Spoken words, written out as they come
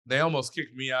they almost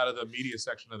kicked me out of the media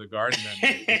section of the Garden that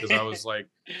night because I was like,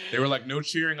 they were like, no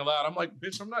cheering allowed. I'm like,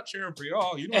 bitch, I'm not cheering for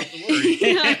y'all. You don't have to worry.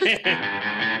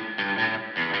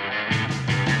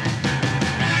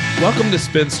 Welcome to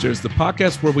Spinsters, the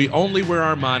podcast where we only wear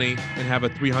Armani and have a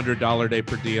 $300 day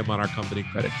per diem on our company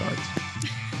credit cards.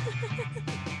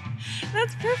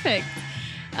 That's perfect.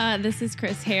 This is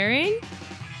Chris Herring.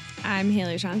 I'm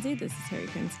Haley Shanzi. This is Harry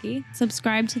Krinsky.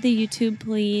 Subscribe to the YouTube,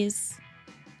 please,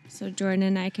 so Jordan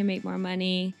and I can make more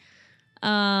money.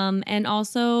 And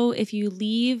also, if you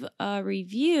leave a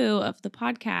review of the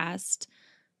podcast...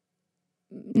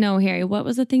 No, Harry, what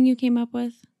was the thing you came up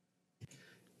with?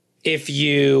 If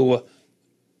you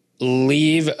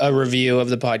leave a review of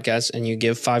the podcast and you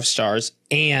give 5 stars,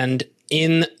 and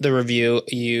in the review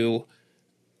you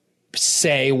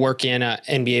say work in an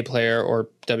NBA player or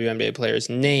WNBA player's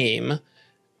name,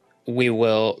 we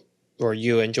will, or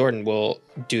you and Jordan will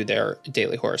do their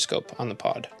daily horoscope on the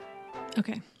pod.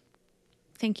 Okay.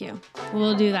 Thank you.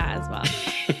 We'll do that as well.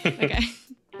 Okay.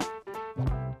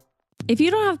 If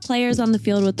you don't have players on the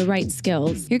field with the right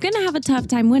skills, you're going to have a tough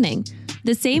time winning.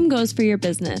 The same goes for your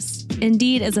business.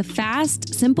 Indeed is a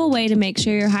fast, simple way to make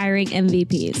sure you're hiring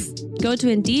MVPs. Go to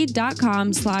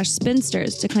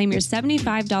Indeed.com/spinsters to claim your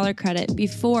 $75 credit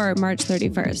before March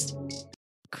 31st.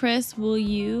 Chris, will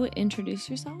you introduce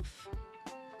yourself?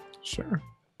 Sure.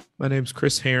 My name's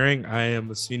Chris Herring. I am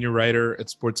a senior writer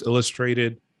at Sports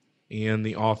Illustrated and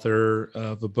the author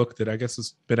of a book that I guess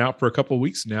has been out for a couple of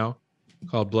weeks now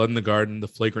called Blood in the Garden, The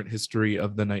Flagrant History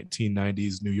of the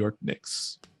 1990s New York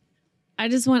Knicks. I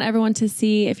just want everyone to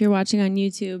see, if you're watching on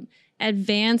YouTube,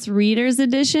 Advanced Reader's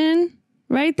Edition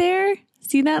right there.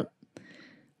 See that?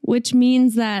 Which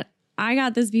means that I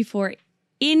got this before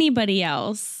anybody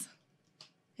else.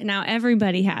 And now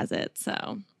everybody has it.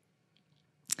 So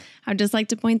I'd just like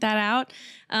to point that out.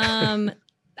 I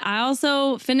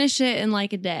also finished it in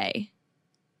like a day.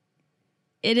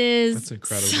 It is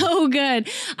so good.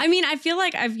 I mean, I feel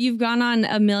like you've gone on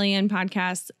a million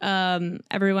podcasts.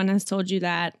 Everyone has told you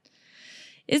that.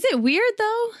 Is it weird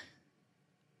though?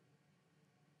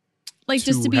 Like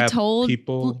just to be told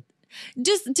people,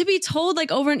 just to be told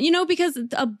like over, because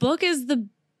a book is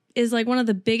like one of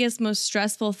the biggest, most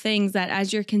stressful things that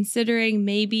as you're considering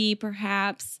maybe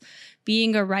perhaps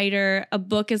being a writer, a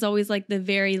book is always like the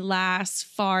very last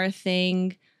far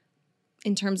thing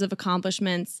in terms of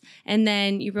accomplishments. And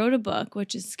then you wrote a book,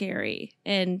 which is scary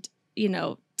and,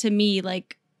 to me,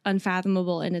 like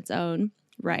unfathomable in its own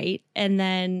right. And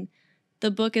then the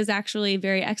book is actually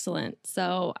very excellent.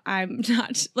 So I'm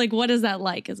not like, what is that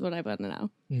like is what I want to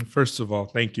know. First of all,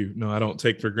 thank you. No, I don't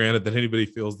take for granted that anybody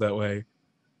feels that way.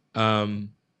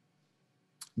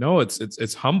 No,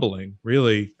 it's humbling,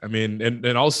 really. I mean,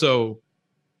 and also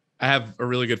I have a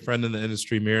really good friend in the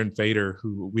industry, Maren Fader,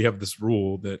 who we have this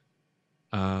rule that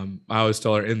I always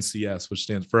tell her NCS, which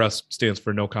stands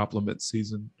for no compliments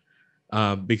season.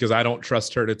 Because I don't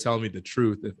trust her to tell me the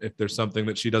truth if there's something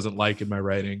that she doesn't like in my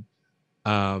writing.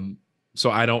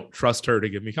 So I don't trust her to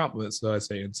give me compliments. So I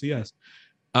say NCS.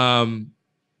 And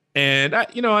I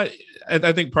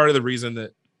think part of the reason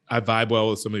that I vibe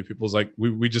well with so many people is like,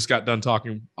 we just got done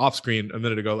talking off screen a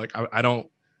minute ago. Like I don't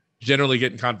generally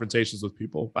get in confrontations with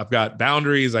people. I've got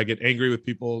boundaries. I get angry with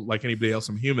people like anybody else.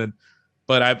 I'm human,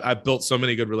 but I've built so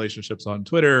many good relationships on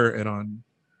Twitter and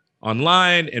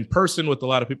online, in person with a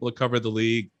lot of people that cover the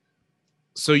league.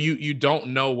 So you don't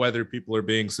know whether people are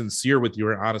being sincere with you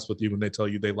or honest with you when they tell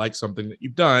you they like something that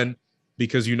you've done,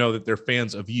 because you know that they're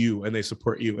fans of you and they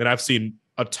support you. And I've seen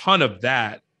a ton of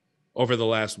that over the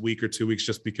last week or 2 weeks,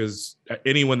 just because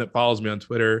anyone that follows me on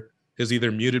Twitter has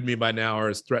either muted me by now or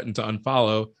has threatened to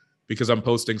unfollow because I'm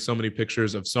posting so many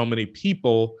pictures of so many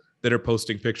people that are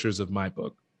posting pictures of my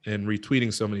book and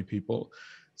retweeting so many people.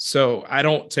 So I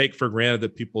don't take for granted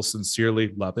that people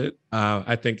sincerely love it.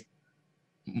 I think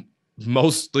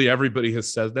mostly everybody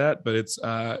has said that, but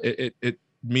it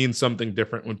means something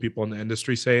different when people in the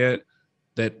industry say it,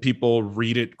 that people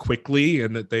read it quickly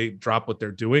and that they drop what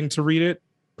they're doing to read it,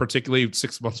 particularly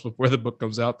 6 months before the book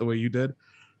comes out the way you did.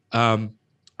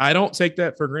 I don't take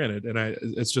that for granted, and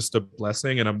it's just a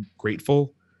blessing, and I'm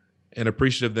grateful and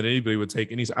appreciative that anybody would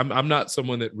take any. I'm not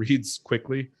someone that reads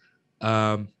quickly,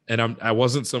 and I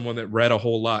wasn't someone that read a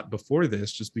whole lot before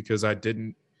this, just because I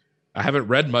haven't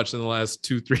read much in the last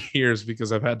 2-3 years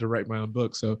because I've had to write my own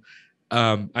book. So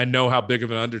I know how big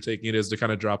of an undertaking it is to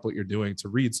kind of drop what you're doing to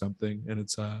read something, and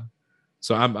it's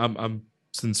so I'm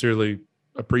sincerely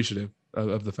appreciative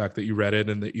of the fact that you read it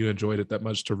and that you enjoyed it that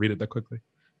much to read it that quickly.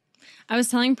 I was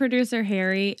telling producer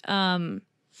Harry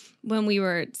when we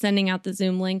were sending out the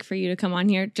Zoom link for you to come on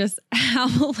here, just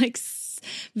how like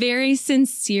very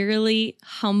sincerely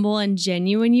humble and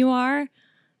genuine you are.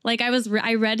 Like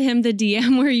I read him the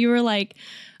DM where you were like,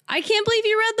 I can't believe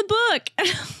you read the book.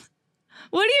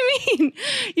 What do you mean?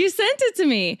 You sent it to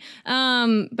me.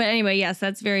 But anyway, yes,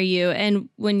 that's very you. And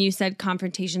when you said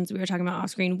confrontations, we were talking about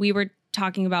off screen. We were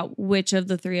talking about which of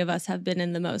the three of us have been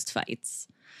in the most fights.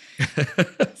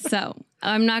 So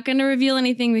I'm not going to reveal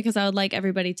anything because I would like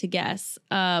everybody to guess.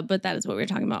 But that is what we were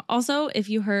talking about. Also, if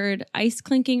you heard ice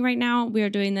clinking right now, we are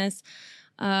doing this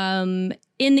in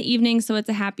the evening. So it's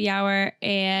a happy hour.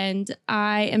 And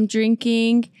I am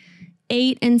drinking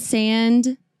 8 and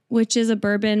Sand, which is a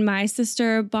bourbon my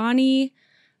sister Bonnie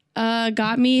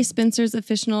got me, Spencer's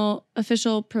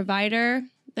official provider,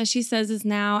 that she says is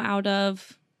now out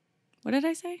of, what did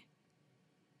I say?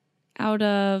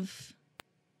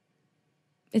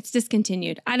 It's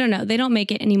discontinued. I don't know. They don't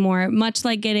make it anymore, much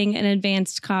like getting an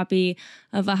advanced copy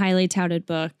of a highly touted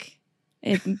book.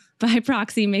 It, by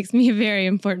proxy, makes me a very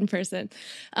important person.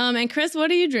 And Chris,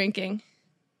 what are you drinking?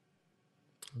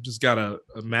 I've just got a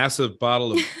massive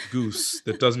bottle of Goose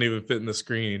that doesn't even fit in the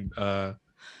screen.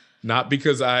 Not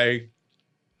because I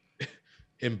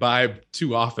imbibe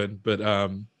too often, but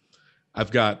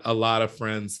I've got a lot of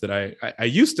friends that I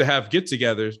used to have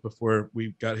get-togethers before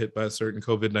we got hit by a certain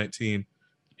COVID-19.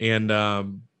 And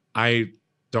I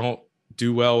don't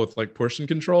do well with like portion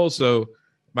control. So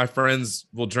my friends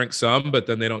will drink some, but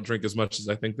then they don't drink as much as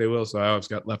I think they will. So I always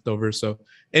got leftovers. So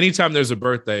anytime there's a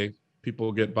birthday,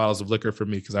 people get bottles of liquor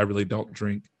from me because I really don't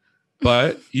drink.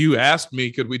 But you asked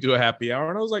me, could we do a happy hour?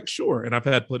 And I was like, sure. And I've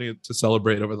had plenty to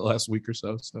celebrate over the last week or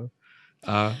so. So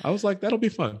I was like, that'll be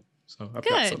fun. So I've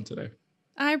got some today.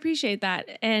 I appreciate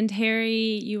that. And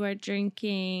Harry, you are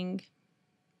drinking.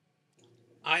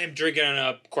 I am drinking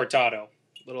a Cortado,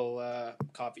 little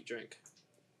coffee drink.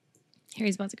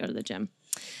 Harry's about to go to the gym.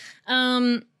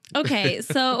 Okay,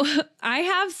 so I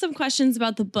have some questions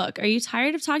about the book. Are you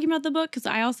tired of talking about the book? Because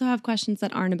I also have questions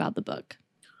that aren't about the book.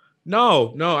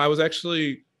 No. I was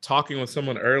actually talking with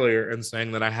someone earlier and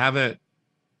saying that I haven't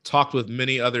talked with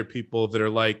many other people that are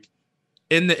like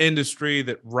in the industry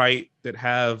that write, that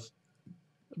have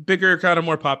bigger, kind of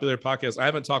more popular podcasts. I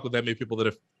haven't talked with that many people that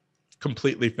have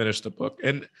completely finished the book.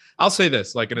 And I'll say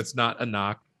this, like, and it's not a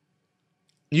knock.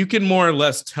 You can more or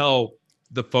less tell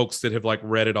the folks that have like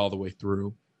read it all the way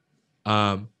through.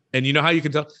 And you know how you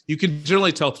can tell? You can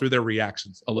generally tell through their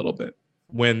reactions a little bit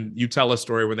when you tell a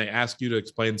story, when they ask you to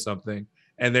explain something,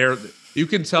 and you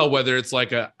can tell whether it's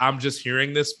like I'm just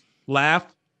hearing this laugh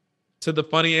to the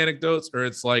funny anecdotes, or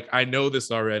it's like, I know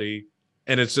this already,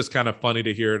 and it's just kind of funny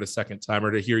to hear it a second time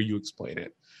or to hear you explain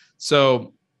it.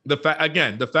 So the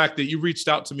fact that you reached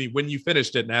out to me when you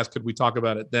finished it and asked, could we talk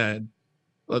about it then?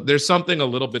 There's something a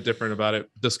little bit different about it,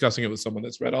 discussing it with someone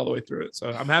that's read all the way through it.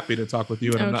 So I'm happy to talk with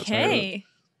you, and I'm not tired of it.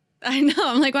 I know.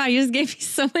 I'm like, wow, you just gave me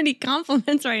so many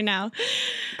compliments right now.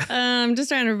 I'm just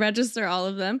trying to register all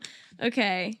of them.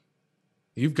 Okay.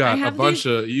 You've got a bunch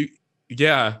of you.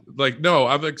 Yeah. Like, no,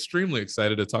 I'm extremely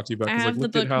excited to talk to you about, because like,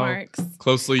 look at how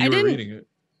closely you were reading it.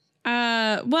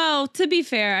 Well, to be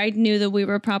fair, I knew that we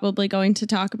were probably going to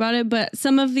talk about it, but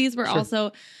some of these were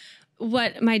also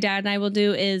what my dad and I will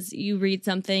do is you read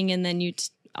something and then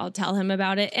I'll tell him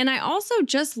about it. And I also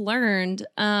just learned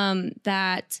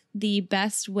that the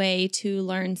best way to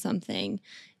learn something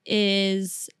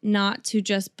is not to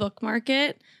just bookmark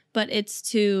it, but it's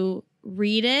to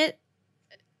read it,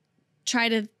 try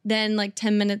to then like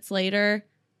 10 minutes later,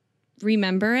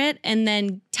 remember it, and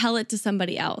then tell it to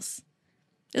somebody else.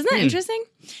 Isn't that interesting?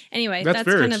 Anyway, that's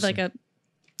kind of like so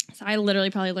I literally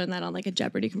probably learned that on like a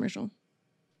Jeopardy commercial.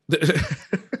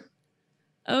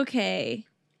 Okay.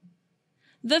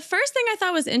 The first thing I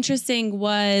thought was interesting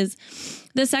was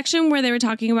the section where they were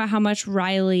talking about how much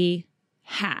Riley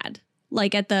had,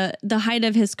 like at the height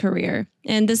of his career.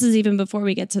 And this is even before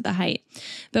we get to the height.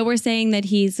 But we're saying that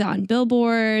he's on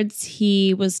billboards.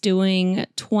 He was doing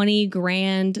 20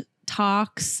 grand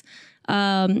talks.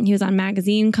 He was on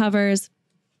magazine covers.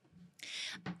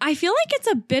 I feel like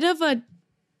it's a bit of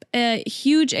a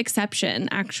huge exception,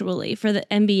 actually, for the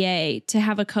NBA to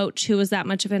have a coach who was that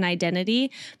much of an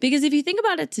identity. Because if you think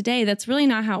about it today, that's really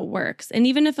not how it works. And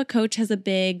even if a coach has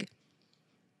they're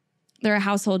a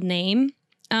household name,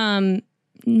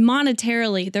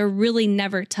 monetarily, they're really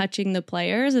never touching the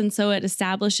players. And so it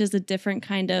establishes a different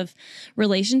kind of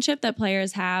relationship that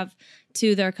players have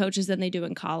to their coaches than they do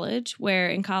in college, where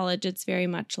in college it's very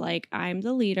much like, I'm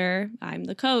the leader, I'm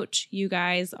the coach, you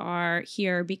guys are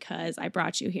here because I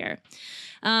brought you here.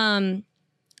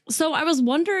 So I was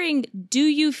wondering, do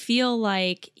you feel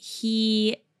like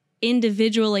he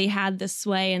individually had the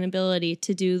sway and ability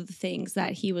to do the things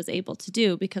that he was able to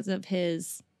do because of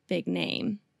his big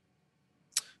name.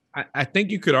 I think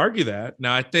you could argue that.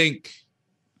 Now, I think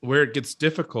where it gets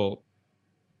difficult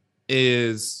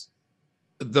is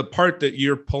the part that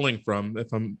you're pulling from,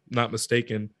 if I'm not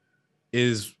mistaken,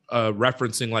 is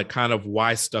referencing like kind of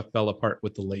why stuff fell apart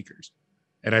with the Lakers.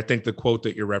 And I think the quote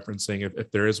that you're referencing, if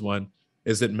there is one,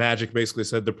 is that Magic basically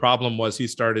said the problem was he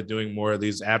started doing more of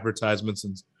these advertisements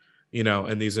and,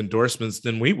 and these endorsements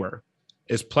than we were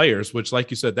as players, which,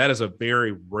 like you said, that is a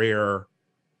very rare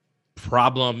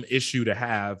problem issue to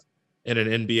have in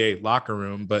an NBA locker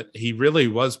room. But he really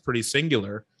was pretty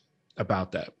singular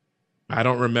about that. I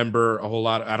don't remember a whole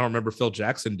lot. I don't remember Phil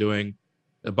Jackson doing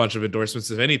a bunch of endorsements.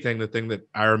 If anything, the thing that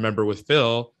I remember with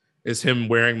Phil is him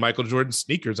wearing Michael Jordan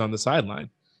sneakers on the sideline.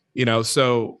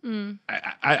 So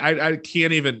I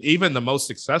can't even the most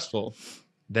successful,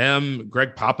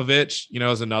 Greg Popovich,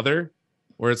 is another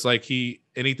where it's like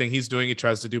anything he's doing, he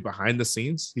tries to do behind the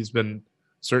scenes. He's been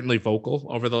certainly vocal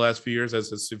over the last few years,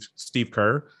 as is Steve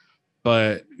Kerr,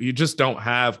 but you just don't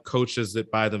have coaches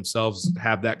that by themselves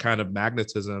have that kind of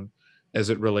magnetism as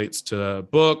it relates to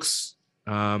books.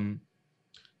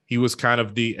 He was kind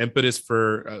of the impetus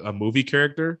for a movie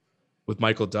character with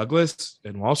Michael Douglas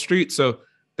in Wall Street. So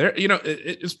there,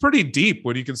 it's pretty deep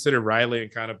when you consider Riley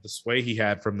and kind of the sway he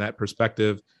had from that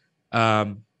perspective.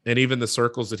 And even the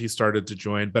circles that he started to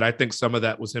join. But I think some of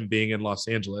that was him being in Los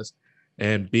Angeles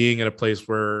and being in a place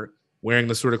where wearing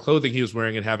the sort of clothing he was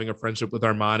wearing and having a friendship with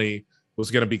Armani was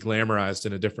going to be glamorized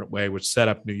in a different way, which set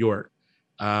up New York.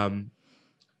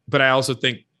 But I also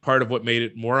think part of what made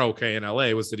it more okay in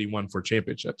LA was that he won 4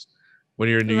 championships. When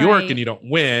you're in New York and you don't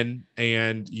win,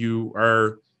 and you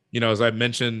are, as I've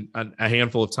mentioned a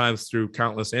handful of times through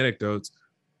countless anecdotes,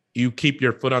 you keep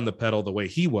your foot on the pedal the way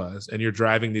he was, and you're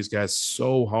driving these guys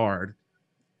so hard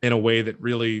in a way that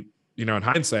really, in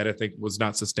hindsight, I think was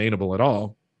not sustainable at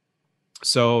all.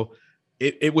 So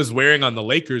it was wearing on the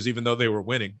Lakers, even though they were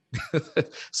winning.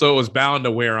 So it was bound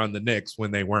to wear on the Knicks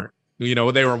when they weren't.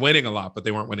 They were winning a lot, but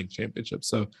they weren't winning championships.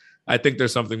 So I think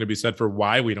there's something to be said for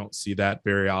why we don't see that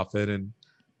very often.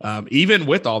 And even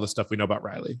with all the stuff we know about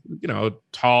Riley,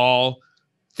 tall,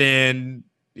 thin,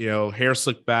 hair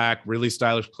slicked back, really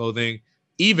stylish clothing.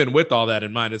 Even with all that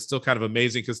in mind, it's still kind of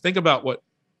amazing because think about what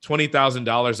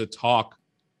 $20,000 a talk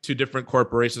to different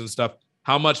corporations and stuff,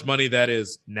 how much money that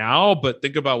is now. But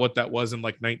think about what that was in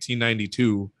like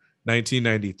 1992,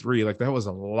 1993. Like that was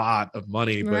a lot of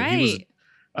money, but he was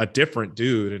a different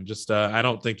dude. And just, I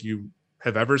don't think you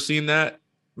have ever seen that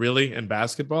really in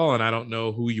basketball. And I don't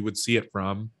know who you would see it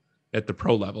from at the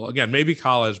pro level. Again, maybe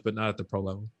college, but not at the pro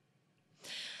level.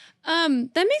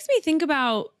 That makes me think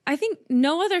about, I think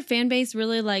no other fan base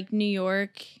really like New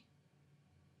York.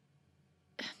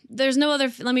 There's no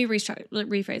other, let me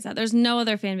rephrase that. There's no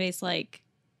other fan base like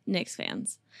Knicks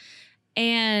fans.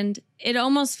 And it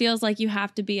almost feels like you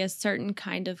have to be a certain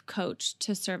kind of coach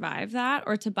to survive that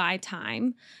or to buy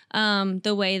time.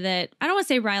 The way that, I don't want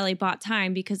to say Riley bought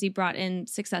time because he brought in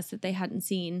success that they hadn't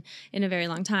seen in a very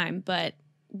long time. But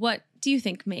what do you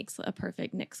think makes a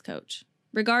perfect Knicks coach,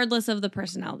 regardless of the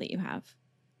personnel that you have?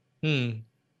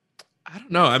 I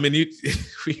don't know. I mean,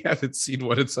 we haven't seen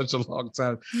one in such a long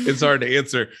time. It's hard to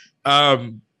answer.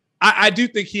 I do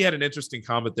think he had an interesting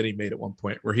comment that he made at one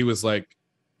point where he was like,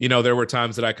 there were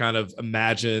times that I kind of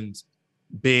imagined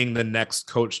being the next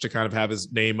coach to kind of have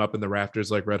his name up in the rafters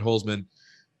like Red Holzman.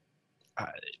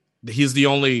 He's the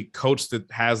only coach that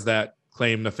has that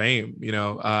claim to fame,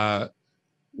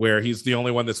 where he's the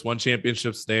only one that's won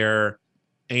championships there.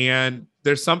 And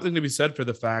there's something to be said for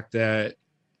the fact that,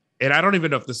 and I don't even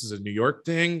know if this is a New York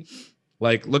thing.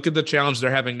 Like, look at the challenge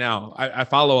they're having now. I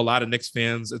follow a lot of Knicks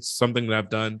fans. It's something that I've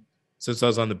done since I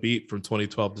was on the beat from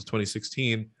 2012 to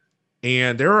 2016.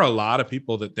 And there are a lot of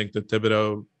people that think that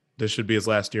Thibodeau, this should be his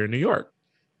last year in New York.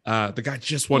 The guy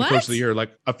just won Coach of the Year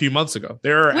like a few months ago.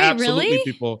 There are absolutely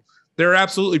people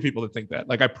that think that.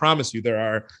 Like, I promise you there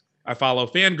are. I follow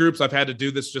fan groups. I've had to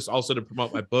do this just also to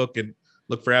promote my book and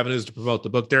look for avenues to promote the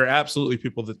book. There are absolutely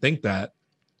people that think that.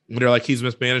 They're like, he's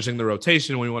mismanaging the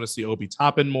rotation. We want to see Obi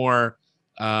Toppin more.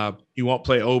 He won't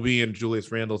play Obi and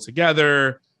Julius Randle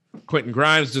together. Quentin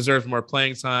Grimes deserves more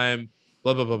playing time.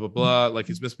 Blah, blah, blah, blah, blah. Like,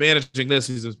 he's mismanaging this.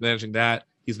 He's mismanaging that.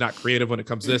 He's not creative when it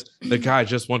comes to this. The guy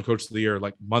just won Coach of the Year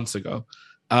like months ago.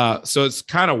 So it's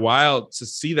kind of wild to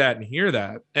see that and hear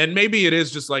that. And maybe it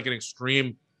is just like an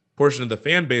extreme portion of the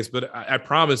fan base, but I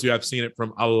promise you I've seen it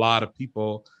from a lot of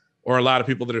people, or a lot of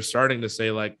people that are starting to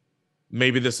say like,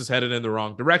 maybe this is headed in the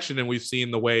wrong direction. And we've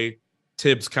seen the way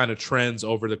Tibbs kind of trends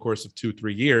over the course of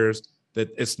 2-3 years, that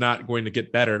it's not going to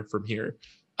get better from here.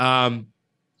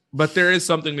 But there is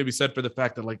something to be said for the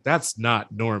fact that like, that's not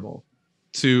normal.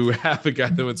 to have a guy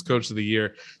that wins Coach of the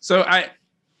Year. So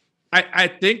I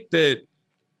think that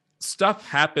stuff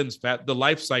happens fast. The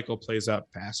life cycle plays out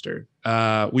faster.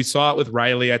 We saw it with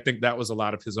Riley. I think that was a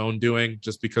lot of his own doing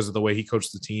just because of the way he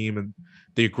coached the team and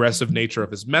the aggressive nature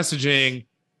of his messaging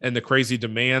and the crazy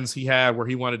demands he had where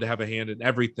he wanted to have a hand in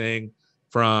everything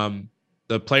from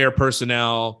the player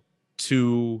personnel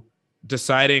to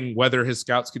deciding whether his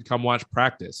scouts could come watch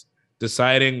practice,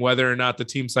 deciding whether or not the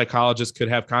team psychologist could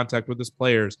have contact with his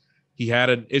players. He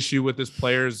had an issue with his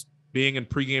players being in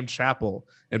pregame chapel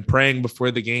and praying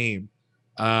before the game.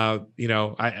 One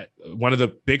of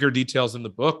the bigger details in the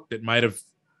book that might have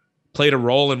played a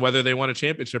role in whether they won a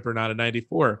championship or not in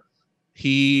 '94,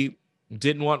 he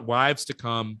didn't want wives to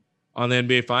come on the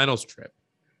NBA Finals trip.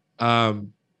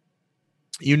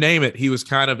 You name it, he was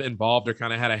kind of involved or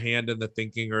kind of had a hand in the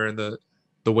thinking or in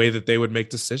the way that they would make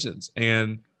decisions.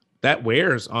 And that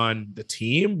wears on the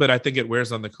team, but I think it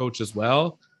wears on the coach as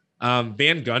well.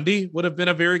 Van Gundy would have been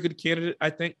a very good candidate, I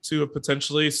think, to have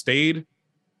potentially stayed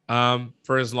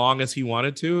for as long as he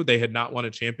wanted to. They had not won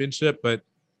a championship, but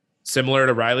similar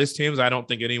to Riley's teams, I don't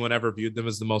think anyone ever viewed them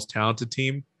as the most talented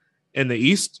team in the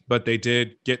East, but they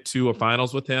did get to a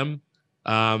finals with him.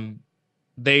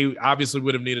 They obviously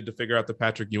would have needed to figure out the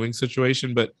Patrick Ewing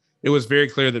situation, but it was very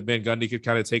clear that Van Gundy could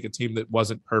kind of take a team that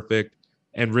wasn't perfect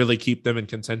and really keep them in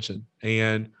contention.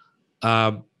 And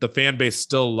the fan base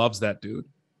still loves that dude.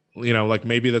 Like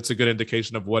maybe that's a good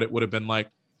indication of what it would have been like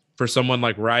for someone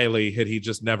like Riley had he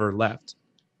just never left.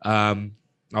 Although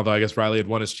I guess Riley had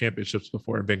won his championships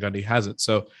before and Van Gundy hasn't.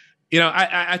 So,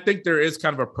 I think there is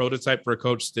kind of a prototype for a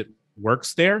coach that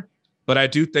works there, but I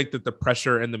do think that the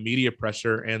pressure and the media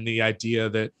pressure and the idea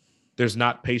that there's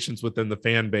not patience within the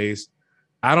fan base,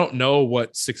 I don't know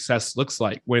what success looks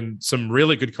like when some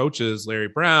really good coaches, Larry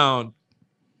Brown,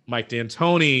 Mike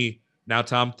D'Antoni, now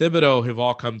Tom Thibodeau, have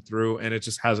all come through and it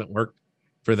just hasn't worked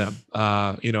for them.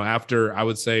 After, I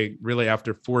would say really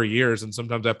after 4 years and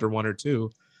sometimes after 1 or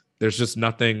 2, there's just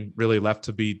nothing really left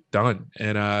to be done.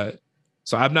 And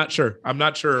so I'm not sure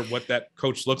what that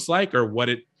coach looks like or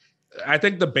I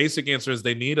think the basic answer is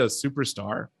they need a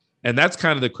superstar. And that's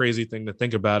kind of the crazy thing to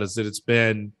think about is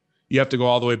that you have to go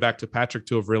all the way back to Patrick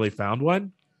to have really found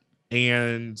one.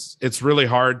 And it's really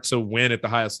hard to win at the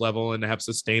highest level and to have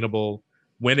sustainable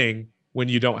winning when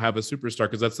you don't have a superstar,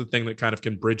 because that's the thing that kind of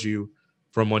can bridge you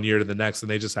from 1 year to the next. And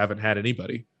they just haven't had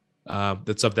anybody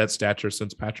that's of that stature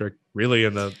since Patrick, really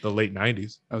in the late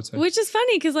 90s, I would say. Which is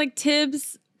funny because like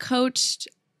Tibbs coached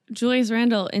Julius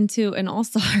Randle into an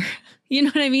all-star. You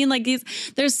know what I mean? Like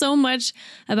there's so much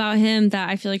about him that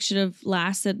I feel like should have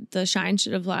lasted. The shine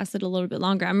should have lasted a little bit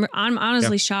longer. I'm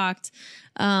honestly shocked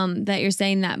that you're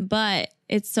saying that, but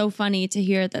it's so funny to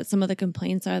hear that some of the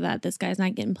complaints are that this guy's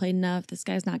not getting played enough. This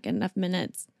guy's not getting enough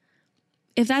minutes.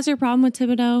 If that's your problem with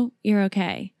Thibodeau, you're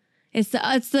okay. It's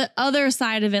the other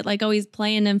side of it. Like, he's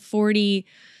playing in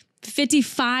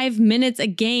 55 minutes a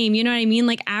game. You know what I mean?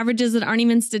 Like averages that aren't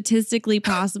even statistically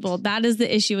possible. That is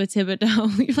the issue with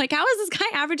Thibodeau. You're like, how is this guy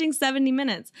averaging 70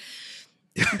 minutes?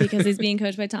 Because he's being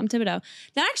coached by Tom Thibodeau.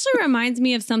 That actually reminds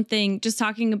me of something, just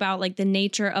talking about like the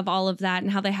nature of all of that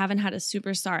and how they haven't had a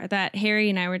superstar that Harry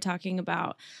and I were talking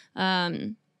about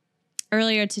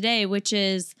earlier today, which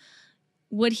is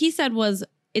what he said was,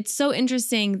 it's so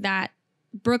interesting that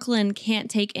Brooklyn can't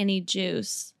take any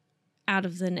juice out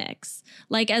of the Knicks.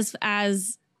 Like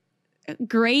as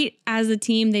great as a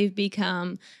team they've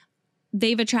become,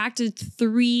 they've attracted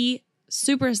 3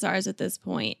 superstars at this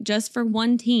point just for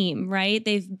one team, right?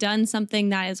 They've done something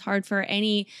that is hard for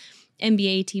any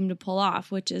NBA team to pull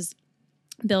off, which is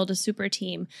build a super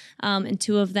team. And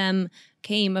 2 of them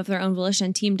came of their own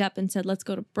volition, teamed up and said, let's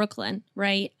go to Brooklyn,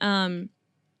 right?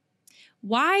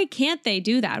 Why can't they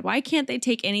do that? Why can't they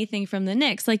take anything from the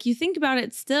Knicks? Like, you think about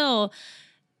it still,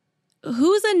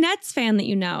 who's a Nets fan that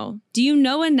you know? Do you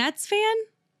know a Nets fan?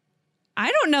 I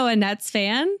don't know a Nets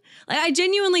fan. Like, I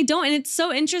genuinely don't. And it's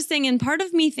so interesting. And part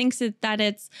of me thinks that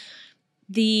it's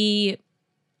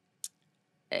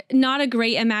not a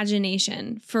great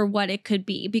imagination for what it could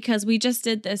be, because we just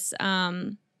did this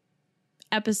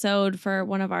episode for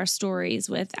one of our stories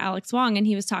with Alex Wong, and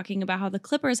he was talking about how the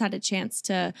Clippers had a chance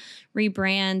to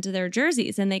rebrand their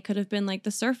jerseys and they could have been like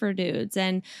the Surfer Dudes,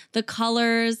 and the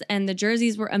colors and the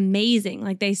jerseys were amazing.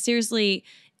 Like, they seriously,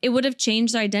 it would have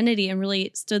changed their identity and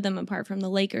really stood them apart from the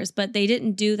Lakers, but they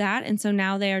didn't do that. And so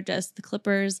now they are just the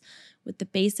Clippers with the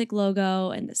basic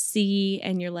logo and the C,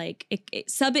 and you're like,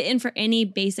 sub it in for any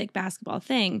basic basketball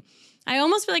thing. I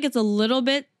almost feel like it's a little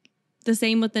bit the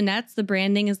same with the Nets. The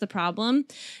branding is the problem.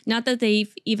 Not that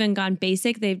they've even gone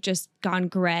basic. They've just gone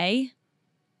gray.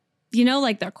 You know,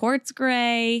 like their court's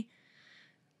gray.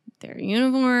 their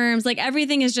uniforms. Like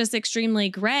everything is just extremely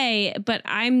gray. But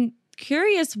I'm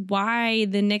curious why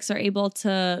the Knicks are able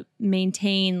to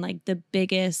maintain like the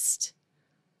biggest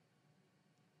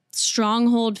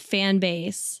stronghold fan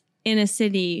base in a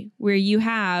city where you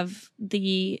have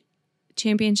the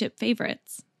championship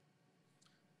favorites.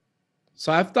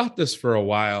 So I've thought this for a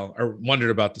while, or wondered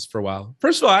about this for a while.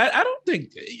 First of all, I don't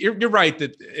think you're right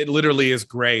that it literally is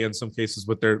gray in some cases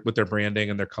with their branding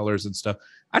and their colors and stuff.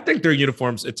 I think their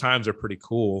uniforms at times are pretty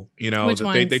cool. You know,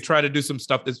 they try to do some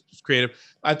stuff that's creative.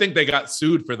 I think they got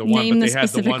sued for the one, but they had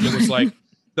the one that was like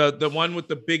the one with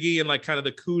the Biggie and like kind of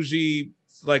the Coogee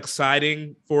like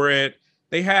siding for it.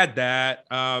 They had that.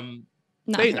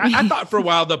 I thought for a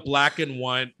while the black and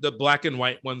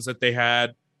white ones that they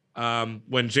had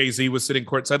when Jay-Z was sitting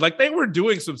courtside, like they were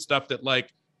doing some stuff that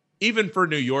like even for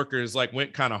New Yorkers like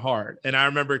went kind of hard. And I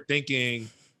remember thinking,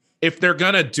 if they're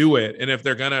gonna do it and if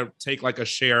they're gonna take like a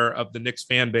share of the Knicks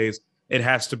fan base, it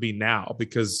has to be now,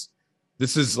 because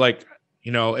this is like,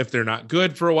 you know, if they're not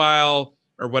good for a while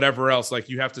or whatever else, like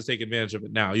you have to take advantage of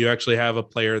it now. You actually have a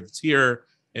player that's here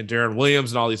and Darren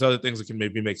Williams and all these other things that can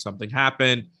maybe make something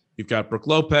happen. You've got Brooke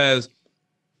Lopez.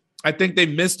 I think they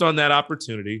missed on that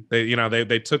opportunity.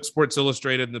 They took Sports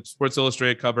Illustrated and the Sports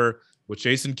Illustrated cover with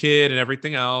Jason Kidd and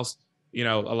everything else. You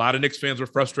know, a lot of Knicks fans were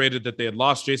frustrated that they had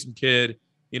lost Jason Kidd.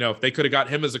 You know, if they could have got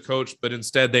him as a coach, but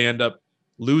instead they end up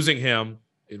losing him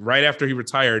right after he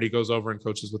retired. He goes over and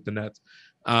coaches with the Nets.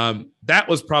 That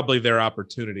was probably their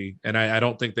opportunity. And I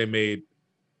don't think they made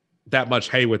that much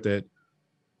hay with it.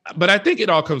 But I think it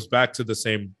all comes back to the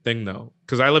same thing, though,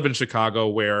 because I live in Chicago,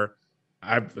 where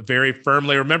I very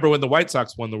firmly remember when the White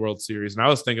Sox won the World Series. And I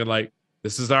was thinking, like,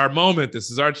 this is our moment.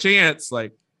 This is our chance.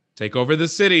 Like, take over the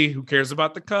city. Who cares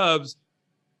about the Cubs?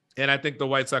 And I think the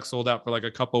White Sox sold out for like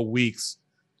a couple weeks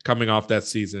coming off that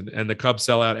season. And the Cubs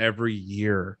sell out every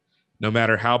year, no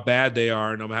matter how bad they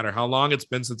are, no matter how long it's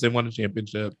been since they won a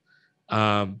championship.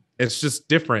 It's just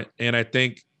different. And I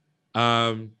think,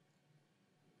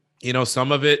 you know,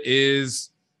 some of it is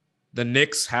the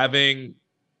Knicks having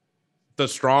the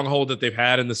stronghold that they've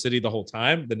had in the city the whole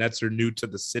time. The Nets are new to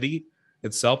the city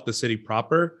itself, the city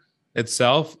proper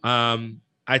itself.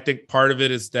 I think part of it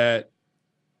is that,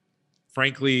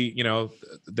 frankly, you know,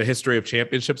 the history of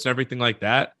championships and everything like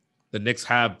that, the Knicks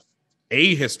have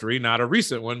a history, not a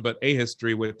recent one, but a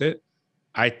history with it.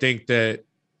 I think that,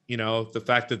 you know, the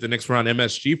fact that the Knicks were on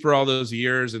MSG for all those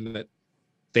years and that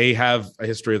they have a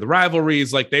history of the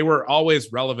rivalries, like they were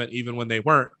always relevant, even when they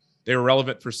weren't. They were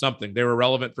relevant for something. They were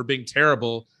relevant for being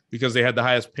terrible because they had the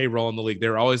highest payroll in the league. They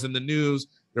were always in the news.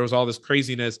 There was all this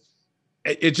craziness.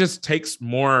 It just takes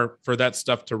more for that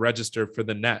stuff to register for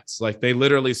the Nets. Like they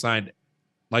literally signed,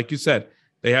 like you said,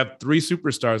 they have 3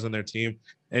 superstars on their team,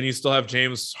 and you still have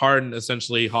James Harden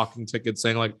essentially hawking tickets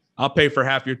saying like, I'll pay for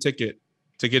half your ticket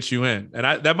to get you in.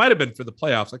 And that might've been for the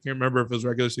playoffs. I can't remember if it was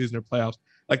regular season or playoffs.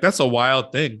 Like that's a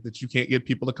wild thing that you can't get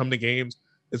people to come to games.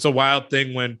 It's a wild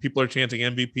thing when people are chanting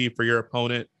MVP for your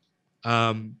opponent.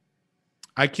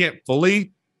 I can't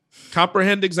fully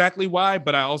comprehend exactly why,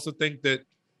 but I also think that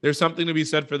there's something to be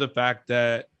said for the fact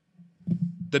that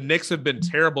the Knicks have been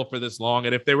terrible for this long.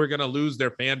 And if they were going to lose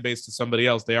their fan base to somebody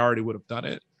else, they already would have done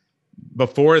it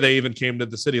before they even came to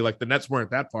the city. Like the Nets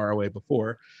weren't that far away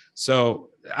before. So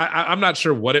I'm not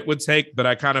sure what it would take, but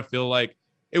I kind of feel like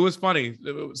it was funny.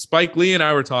 Spike Lee and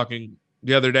I were talking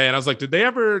the other day, and I was like, did they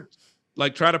ever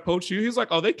like try to poach you? He's like,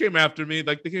 oh, they came after me.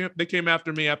 Like they came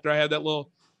after me after I had that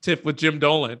little tiff with Jim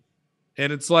Dolan.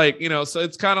 And it's like, you know, so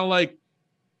it's kind of like,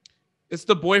 it's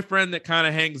the boyfriend that kind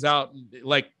of hangs out,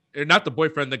 like, or not the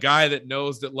boyfriend, the guy that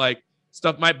knows that like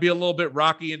stuff might be a little bit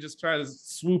rocky and just try to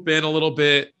swoop in a little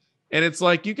bit. And it's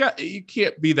like, you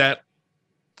can't be that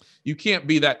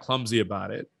clumsy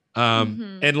about it.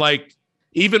 And like,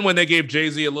 even when they gave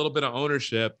Jay-Z a little bit of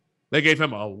ownership, they gave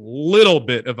him a little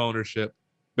bit of ownership,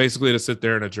 basically to sit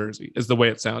there in a jersey, is the way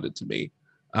it sounded to me.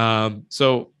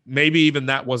 So maybe even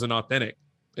that wasn't authentic.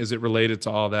 Is it related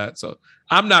to all that? So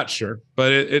I'm not sure,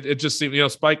 but it just seemed, you know,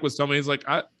 Spike was telling me, he's like,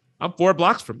 I'm 4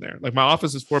 blocks from there. Like my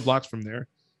office is 4 blocks from there.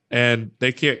 And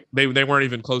they weren't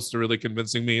even close to really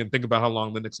convincing me. And think about how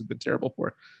long the Knicks have been terrible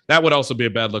for. That would also be a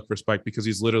bad look for Spike because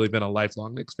he's literally been a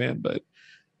lifelong Knicks fan. But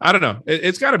I don't know.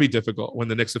 It's got to be difficult when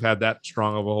the Knicks have had that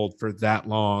strong of a hold for that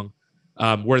long,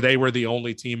 where they were the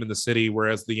only team in the city,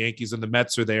 whereas the Yankees and the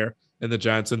Mets are there and the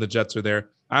Giants and the Jets are there.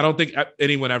 I don't think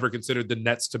anyone ever considered the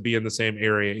Nets to be in the same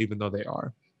area, even though they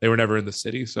are. They were never in the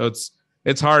city. So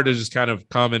it's hard to just kind of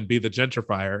come and be the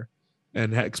gentrifier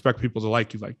and expect people to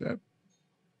like you like that.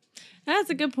 That's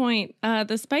a good point.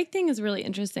 The Spike thing is really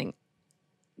interesting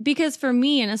because for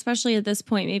me, and especially at this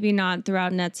point, maybe not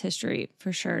throughout Nets history,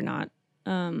 for sure not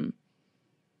the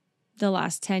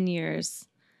last 10 years.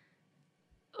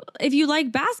 If you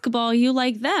like basketball, you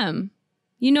like them.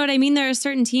 You know what I mean? There are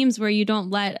certain teams where you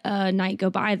don't let a night go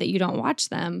by that you don't watch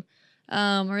them,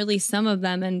 or at least some of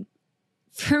them. And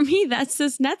for me, that's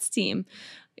this Nets team.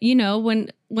 You know,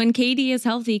 when KD is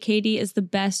healthy, KD is the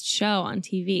best show on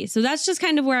TV. So that's just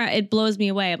kind of where it blows me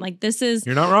away. I'm like, this is,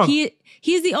 you're not wrong.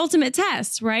 He's the ultimate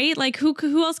test, right? Like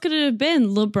who else could it have been?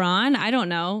 LeBron? I don't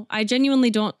know. I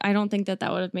genuinely don't think that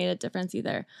would have made a difference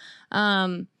either.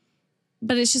 But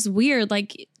it's just weird.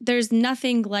 Like there's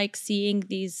nothing like seeing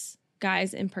these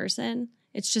guys in person.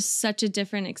 It's just such a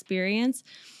different experience.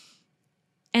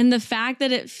 And the fact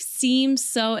that it seems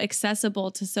so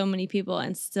accessible to so many people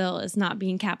and still is not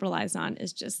being capitalized on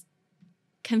is just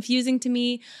confusing to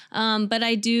me. But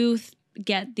I do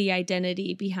get the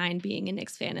identity behind being a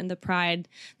Knicks fan and the pride,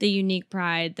 the unique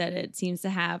pride that it seems to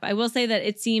have. I will say that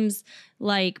it seems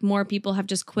like more people have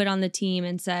just quit on the team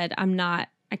and said, I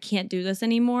can't do this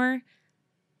anymore,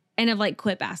 and have like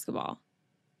quit basketball.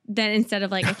 Then instead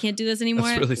of like, I can't do this anymore,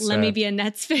 really let me be a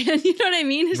Nets fan. You know what I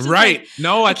mean? It's just right. Like,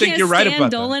 no, I think you're right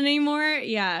about Dolan that. anymore.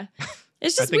 Yeah.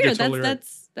 It's just think weird. you're totally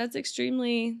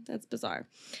That's bizarre.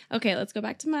 Okay, let's go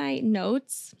back to my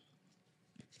notes.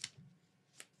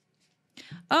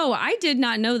 Oh, I did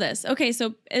not know this. Okay,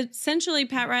 so essentially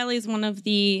Pat Riley is one of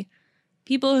the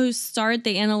people who start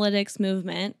the analytics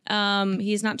movement.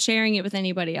 He's not sharing it with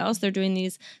anybody else. They're doing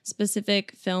these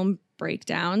specific film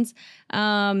breakdowns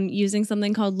using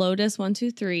something called Lotus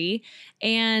 123.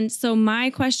 And so my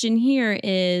question here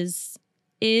is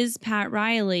Pat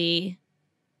Riley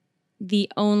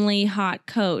the only hot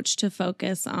coach to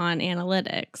focus on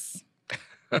analytics?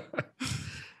 I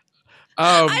just couldn't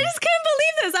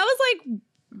believe this. I was like,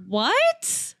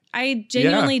 what? I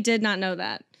genuinely did not know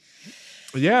that.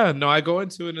 Yeah, no, I go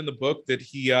into it in the book that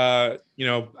he, I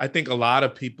think a lot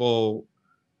of people,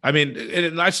 I mean,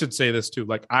 and I should say this too.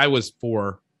 Like I was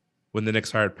 4 when the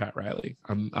Knicks hired Pat Riley.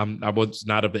 I was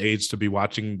not of the age to be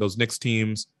watching those Knicks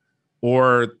teams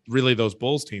or really those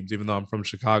Bulls teams, even though I'm from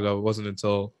Chicago. It wasn't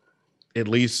until at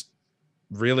least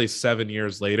really 7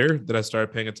 years later that I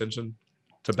started paying attention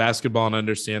to basketball and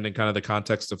understanding kind of the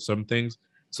context of some things.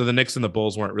 So the Knicks and the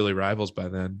Bulls weren't really rivals by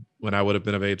then when I would have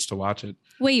been of age to watch it.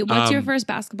 Wait, what's your first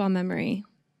basketball memory?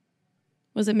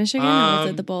 Was it Michigan or was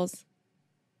it the Bulls?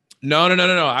 No.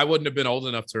 I wouldn't have been old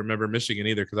enough to remember Michigan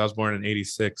either because I was born in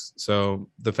 86. So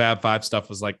the Fab Five stuff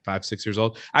was like 5-6 years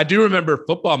old. I do remember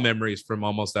football memories from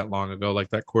almost that long ago, like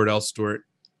that Cordell Stewart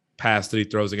pass that he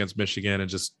throws against Michigan and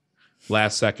just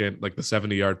last second, like the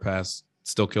 70-yard pass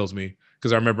still kills me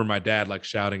because I remember my dad like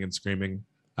shouting and screaming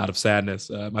out of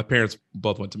sadness. My parents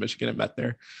both went to Michigan and met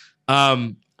there.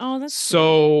 Oh, that's so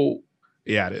cool.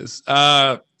 Yeah, it is.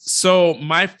 So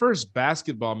my first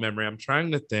basketball memory, I'm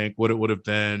trying to think what it would have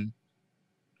been.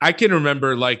 I can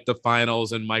remember like the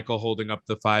finals and Michael holding up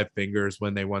the 5 fingers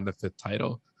when they won the 5th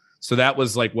title. So that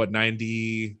was like what,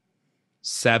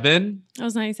 97? That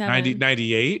was 97.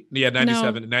 98? Yeah,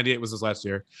 97. No. 98 was his last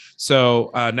year.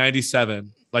 So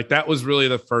 97. Like that was really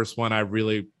the first one I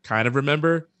really kind of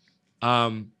remember.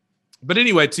 But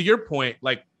anyway, to your point,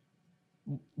 like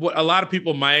what a lot of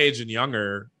people my age and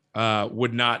younger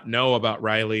would not know about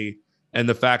Riley and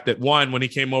the fact that one, when he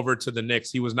came over to the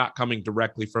Knicks, he was not coming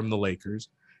directly from the Lakers.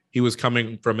 He was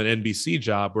coming from an NBC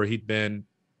job where he'd been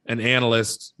an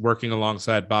analyst working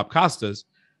alongside Bob Costas.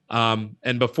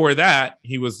 And before that,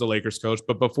 he was the Lakers coach.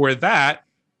 But before that,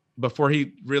 before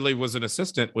he really was an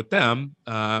assistant with them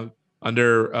under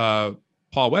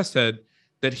Paul Westhead,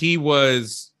 that he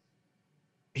was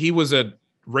a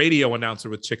radio announcer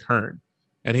with Chick Hearn,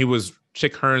 and he was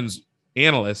Chick Hearn's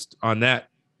analyst on that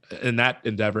in that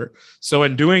endeavor. So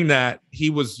in doing that, he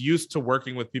was used to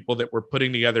working with people that were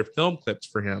putting together film clips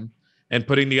for him and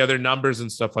putting together numbers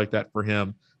and stuff like that for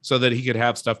him so that he could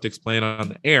have stuff to explain on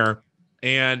the air.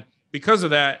 And because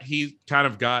of that, he kind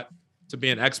of got to be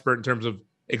an expert in terms of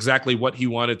exactly what he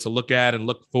wanted to look at and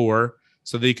look for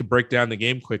so that he could break down the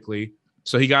game quickly.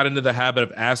 So he got into the habit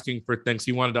of asking for things.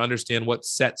 He wanted to understand what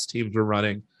sets teams were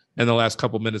running in the last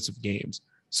couple minutes of games.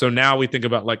 So now we think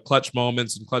about like clutch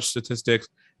moments and clutch statistics.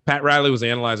 Pat Riley was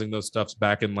analyzing those stuffs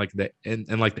back in like the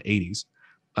 80s.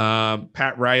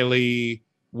 Pat Riley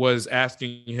was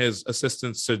asking his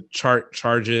assistants to chart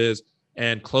charges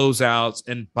and closeouts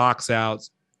and box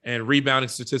outs and rebounding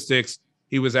statistics.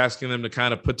 He was asking them to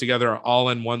kind of put together an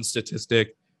all-in-one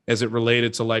statistic as it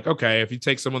related to like, okay, if you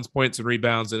take someone's points and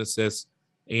rebounds and assists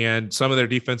and some of their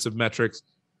defensive metrics,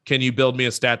 can you build me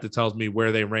a stat that tells me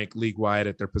where they rank league-wide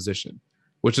at their position,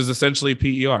 which is essentially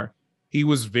PER. He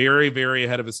was very, very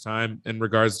ahead of his time in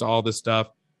regards to all this stuff,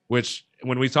 which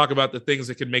when we talk about the things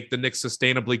that can make the Knicks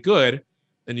sustainably good,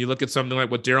 and you look at something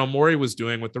like what Daryl Morey was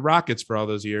doing with the Rockets for all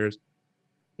those years,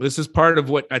 this is part of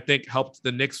what I think helped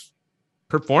the Knicks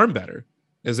perform better,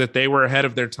 is that they were ahead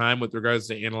of their time with regards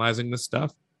to analyzing this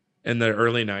stuff in the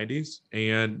early 90s.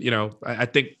 And, I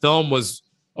think film was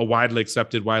a widely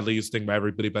accepted, widely used thing by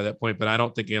everybody by that point, but I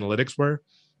don't think analytics were.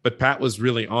 But Pat was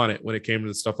really on it when it came to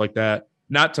the stuff like that.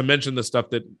 Not to mention the stuff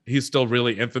that he's still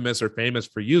really infamous or famous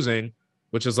for using,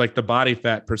 which is like the body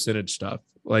fat percentage stuff,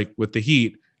 like with the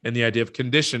Heat and the idea of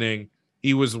conditioning.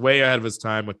 He was way ahead of his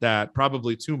time with that,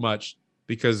 probably too much,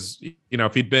 because,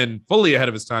 if he'd been fully ahead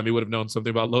of his time, he would have known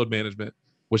something about load management,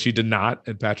 which he did not.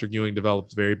 And Patrick Ewing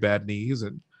developed very bad knees,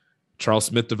 and Charles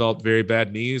Smith developed very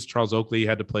bad knees. Charles Oakley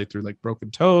had to play through like broken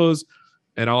toes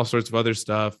and all sorts of other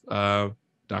stuff.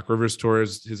 Doc Rivers tore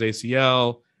his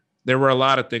ACL. There were a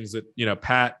lot of things that,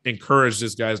 Pat encouraged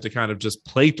his guys to kind of just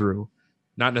play through,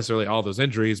 not necessarily all those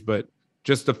injuries, but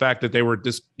just the fact that they were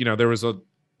there was a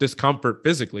discomfort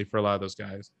physically for a lot of those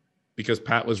guys because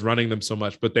Pat was running them so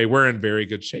much, but they were in very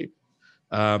good shape.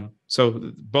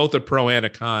 So both a pro and a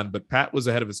con, but Pat was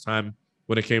ahead of his time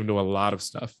when it came to a lot of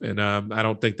stuff. And I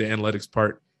don't think the analytics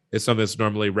part is something that's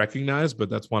normally recognized, but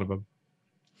that's one of them.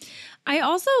 I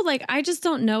also I just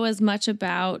don't know as much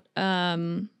about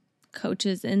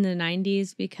coaches in the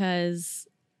 90s because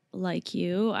like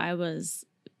you, I was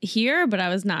here, but I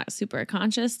was not super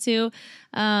conscious to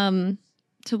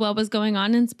what was going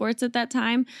on in sports at that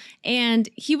time. And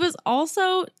he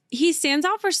stands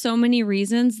out for so many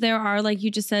reasons. There are, like you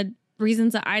just said,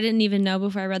 reasons that I didn't even know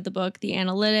before I read the book, the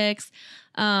analytics,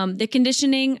 the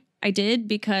conditioning. I did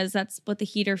because that's what the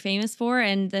Heat are famous for,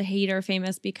 and the Heat are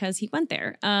famous because he went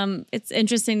there. It's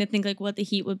interesting to think like what the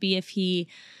Heat would be if he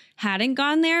hadn't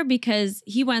gone there, because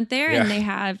he went there and they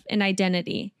have an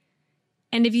identity.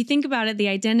 And if you think about it, the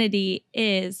identity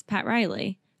is Pat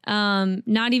Riley.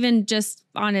 Not even just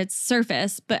on its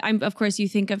surface, but of course you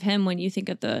think of him when you think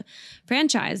of the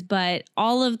franchise, but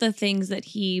all of the things that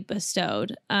he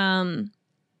bestowed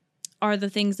are the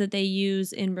things that they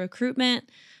use in recruitment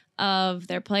of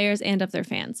their players and of their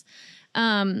fans.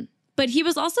 But he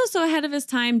was also so ahead of his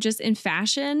time just in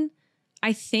fashion,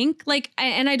 I think,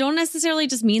 and I don't necessarily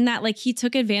just mean that, he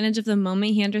took advantage of the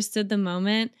moment. He understood the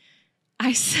moment.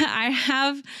 I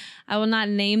will not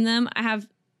name them. I have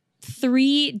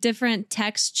 3 different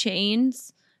text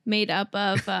chains made up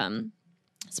of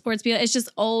sports people. It's just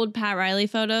old Pat Riley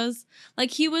photos.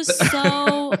 He was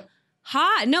so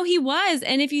hot. No, he was.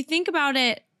 And if you think about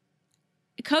it,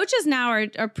 coaches now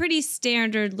are pretty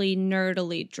standardly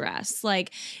nerdily dressed.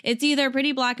 It's either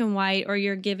pretty black and white, or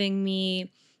you're giving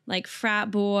me frat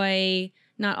boy,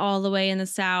 not all the way in the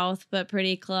South, but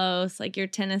pretty close, your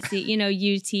Tennessee,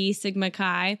 UT Sigma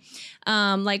Chi,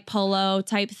 polo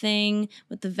type thing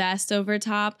with the vest over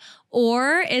top.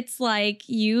 Or it's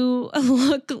you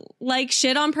look like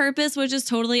shit on purpose, which is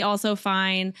totally also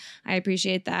fine. I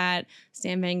appreciate that.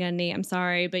 Stan Van Gundy, I'm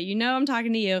sorry, but I'm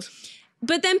talking to you.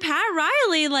 But then Pat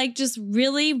Riley, just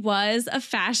really was a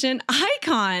fashion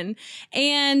icon.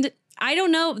 And I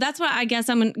don't know. That's what I guess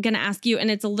I'm going to ask you.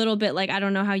 And it's a little bit I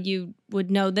don't know how you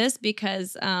would know this,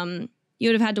 because you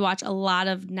would have had to watch a lot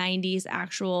of 90s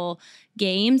actual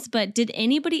games. But did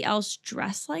anybody else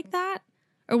dress like that?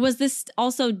 Or was this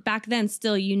also back then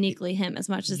still uniquely him as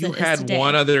much as it is today? You had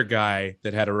one other guy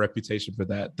that had a reputation for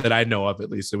that I know of,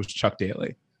 at least. It was Chuck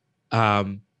Daly.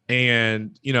 And,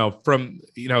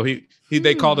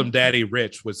 they called him Daddy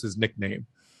Rich was his nickname,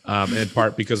 in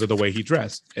part because of the way he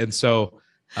dressed. And so,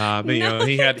 he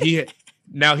had a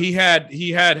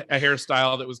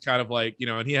hairstyle that was kind of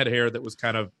and he had hair that was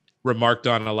kind of remarked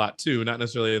on a lot too, not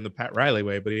necessarily in the Pat Riley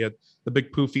way, but he had the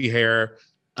big poofy hair.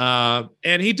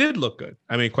 And he did look good.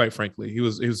 I mean, quite frankly, he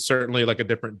was certainly a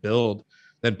different build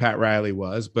than Pat Riley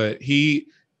was, but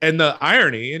and the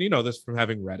irony, and this from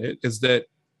having read it, is that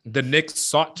the Knicks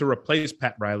sought to replace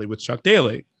Pat Riley with Chuck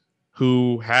Daly,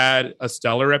 who had a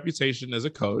stellar reputation as a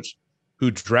coach,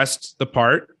 who dressed the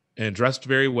part and dressed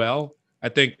very well. I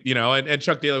think, and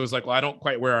Chuck Daly was well, I don't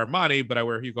quite wear Armani, but I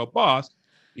wear Hugo Boss,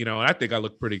 and I think I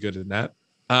look pretty good in that.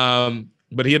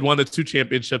 But he had won the 2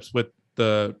 championships with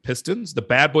the Pistons, the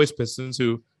Bad Boys Pistons,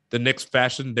 who the Knicks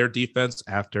fashioned their defense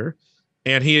after,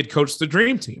 and he had coached the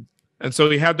Dream Team. And so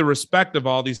he had the respect of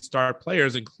all these star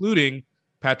players, including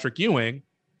Patrick Ewing.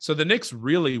 So the Knicks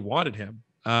really wanted him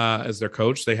as their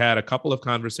coach. They had a couple of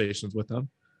conversations with him.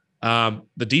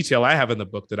 The detail I have in the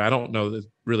book that I don't know that's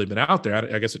really been out there,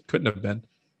 I guess it couldn't have been,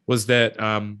 was that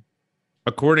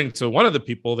according to one of the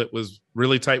people that was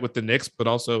really tight with the Knicks, but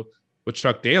also with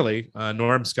Chuck Daly,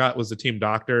 Norm Scott was the team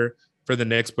doctor for the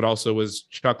Knicks, but also was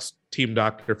Chuck's team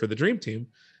doctor for the Dream Team.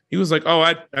 He was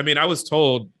I was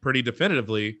told pretty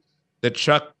definitively that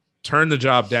Chuck turned the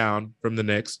job down from the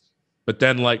Knicks, but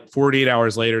then like 48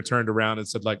 hours later turned around and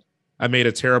said, like, I made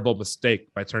a terrible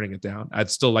mistake by turning it down. I'd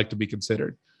still like to be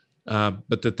considered.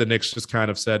 But that the Knicks just kind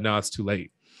of said, no, it's too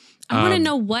late. I want to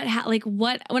know what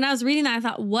when I was reading that, I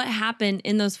thought, what happened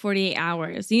in those 48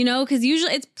 hours, you know, because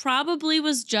usually it's probably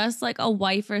was just like a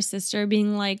wife or sister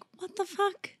being like, what the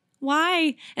fuck?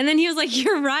 Why? And then he was like,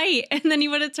 you're right. And then he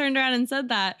would have turned around and said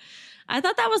that. I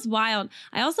thought that was wild.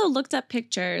 I also looked up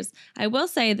pictures. I will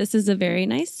say this is a very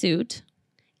nice suit.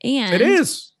 And it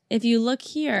is. If you look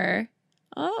here,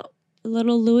 a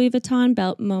little Louis Vuitton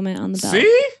belt moment on the belt.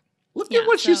 See? Look at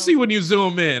what you see when you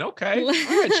zoom in. Okay. All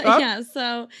right, Chuck. Yeah.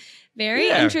 So very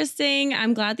interesting.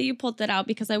 I'm glad that you pulled that out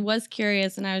because I was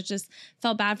curious and I was just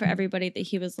felt bad for everybody that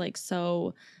he was like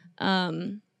so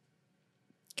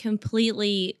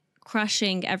completely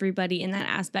crushing everybody in that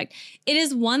aspect. It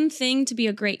is one thing to be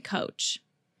a great coach.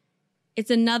 It's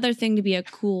another thing to be a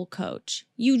cool coach.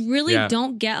 You really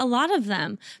don't get a lot of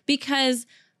them because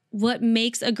what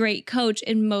makes a great coach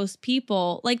in most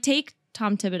people, like take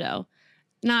Tom Thibodeau.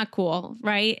 Not cool,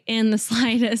 right? In the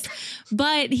slightest.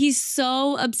 But he's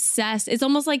so obsessed. It's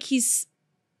almost like he's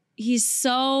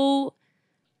so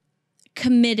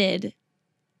committed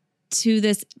to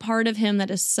this part of him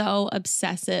that is so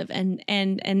obsessive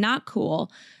and not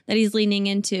cool that he's leaning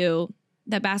into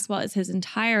that basketball is his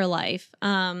entire life.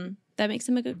 That makes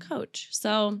him a good coach.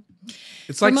 So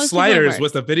it's like Sliders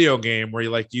with a video game where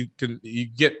you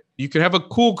can have a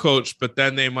cool coach, but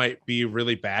then they might be a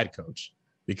really bad coach.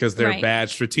 Because they're bad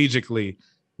strategically.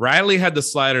 Riley had the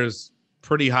Sliders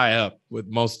pretty high up with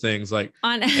most things, like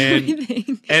on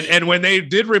everything. And when they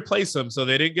did replace him, so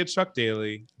they didn't get Chuck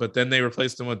Daly, but then they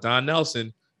replaced him with Don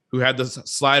Nelson, who had the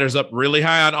Sliders up really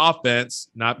high on offense,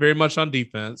 not very much on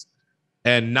defense,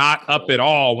 and not up at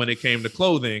all when it came to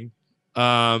clothing.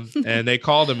 And they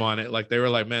called him on it. Like they were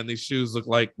like, man, these shoes look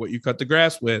like what you cut the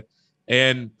grass with.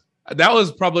 And that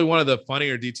was probably one of the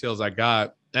funnier details I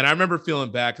got. And I remember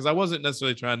feeling bad because I wasn't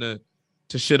necessarily trying to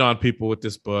shit on people with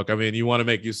this book. I mean, you want to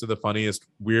make use of the funniest,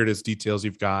 weirdest details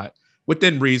you've got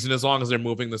within reason, as long as they're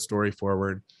moving the story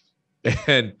forward.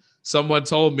 And someone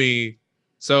told me,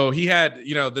 so he had,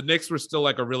 the Knicks were still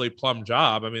like a really plum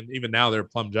job. I mean, even now they're a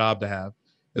plum job to have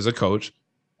as a coach.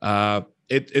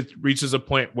 It reaches a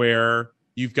point where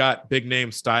you've got big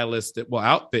name stylists that will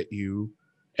outfit you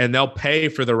and they'll pay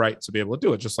for the right to be able to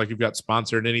do it. Just like you've got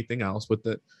sponsored anything else with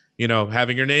the,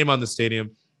 having your name on the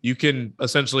stadium, you can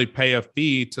essentially pay a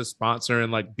fee to sponsor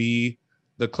and like be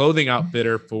the clothing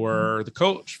outfitter for the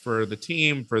coach, for the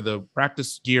team, for the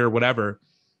practice gear, whatever.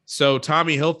 So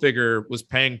Tommy Hilfiger was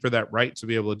paying for that right to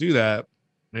be able to do that.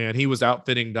 And he was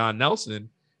outfitting Don Nelson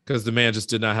because the man just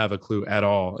did not have a clue at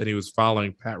all. And he was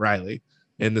following Pat Riley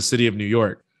in the city of New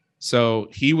York. So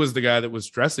he was the guy that was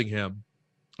dressing him,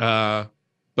 but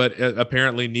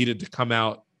apparently needed to come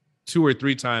out 2 or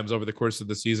 3 times over the course of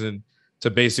the season to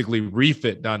basically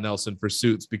refit Don Nelson for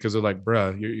suits because they're like,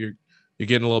 bruh, you're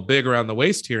getting a little big around the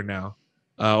waist here now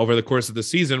over the course of the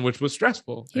season, which was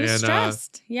stressful. He was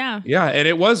stressed. Yeah. Yeah. And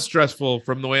it was stressful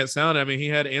from the way it sounded. I mean, he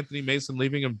had Anthony Mason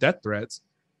leaving him death threats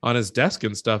on his desk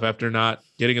and stuff after not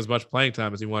getting as much playing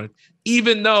time as he wanted,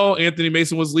 even though Anthony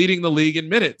Mason was leading the league in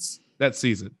minutes that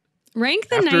season. Rank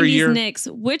the 90s Knicks.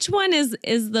 Which one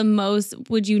is the most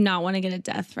would you not want to get a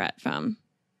death threat from?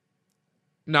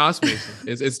 No, it's Mason.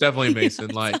 It's definitely Mason.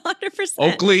 Yeah, like 100%.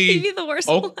 Oakley. Maybe the worst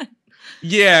one.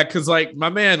 Yeah, because like my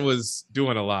man was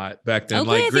doing a lot back then.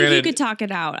 Oakley, like, I think you could talk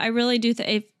it out. I really do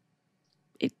think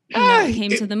if it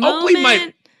came to the moment.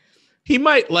 Oakley he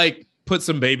might like put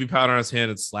some baby powder on his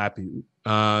hand and slap you.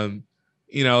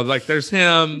 Like there's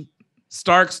him.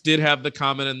 Starks did have the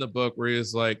comment in the book where he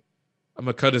was like, I'm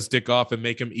gonna cut his dick off and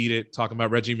make him eat it, talking about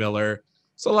Reggie Miller.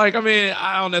 So like, I mean,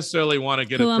 I don't necessarily want to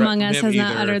get Who a threat among us from him has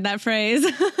either. not uttered that phrase?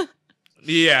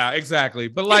 Yeah, exactly.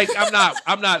 But like,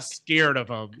 I'm not scared of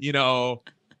him,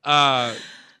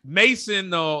 Mason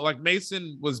though, like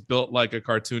Mason was built like a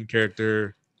cartoon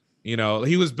character. He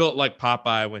was built like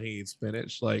Popeye when he eats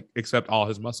spinach, like, except all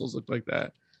his muscles look like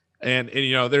that. And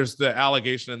there's the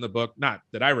allegation in the book, not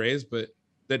that I raised, but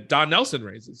that Don Nelson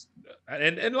raises.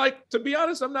 And like, to be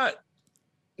honest, I'm not,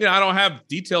 I don't have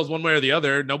details one way or the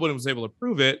other. Nobody was able to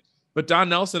prove it. But Don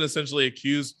Nelson essentially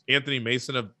accused Anthony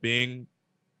Mason of being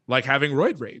like having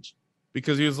roid rage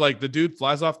because he was like, the dude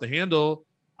flies off the handle.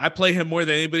 I play him more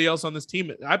than anybody else on this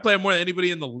team. I play him more than anybody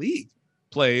in the league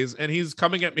plays. And he's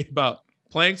coming at me about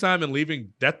playing time and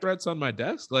leaving death threats on my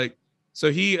desk. Like,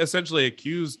 so he essentially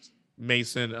accused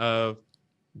Mason of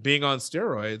being on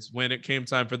steroids when it came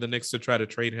time for the Knicks to try to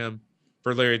trade him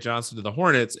for Larry Johnson to the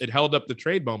Hornets. It held up the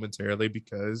trade momentarily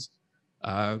because,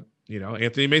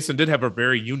 Anthony Mason did have a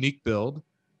very unique build.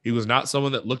 He was not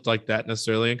someone that looked like that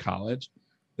necessarily in college.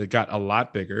 That got a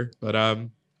lot bigger. But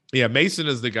yeah, Mason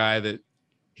is the guy that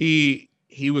he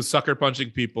was sucker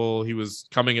punching people. He was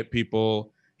coming at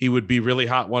people. He would be really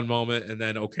hot one moment and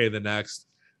then okay the next.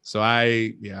 So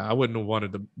I wouldn't have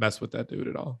wanted to mess with that dude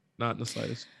at all. Not in the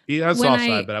slightest. He has soft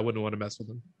side, but I wouldn't want to mess with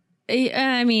him.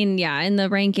 I mean, yeah, in the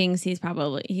rankings, he's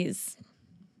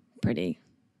pretty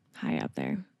high up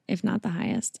there, if not the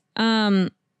highest.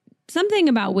 Something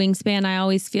about wingspan, I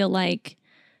always feel like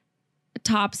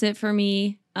tops it for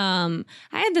me. I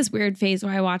had this weird phase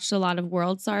where I watched a lot of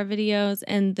World Star videos,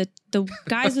 and the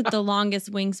guys with the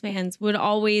longest wingspans would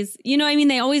always,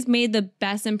 they always made the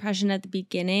best impression at the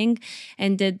beginning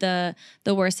and did the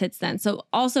worst hits then. So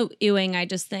also Ewing, I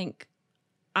just think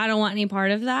I don't want any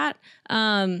part of that.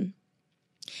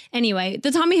 Anyway,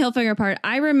 the Tommy Hilfiger part,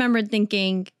 I remembered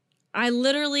thinking, I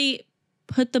literally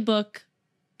put the book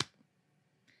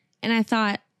and I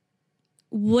thought,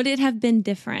 would it have been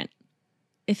different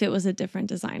if it was a different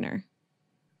designer?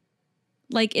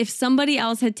 Like if somebody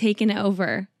else had taken it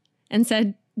over and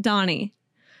said, Donnie,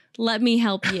 let me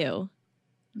help you,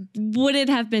 would it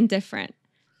have been different?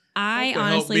 I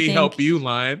honestly think help you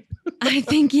line. I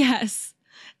think yes.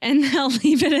 And I'll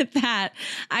leave it at that.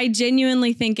 I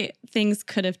genuinely think things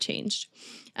could have changed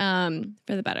for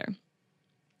the better.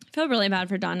 I feel really bad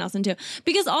for Don Nelson too.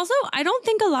 Because also, I don't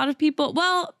think a lot of people,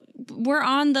 we're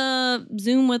on the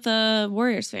Zoom with a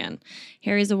Warriors fan.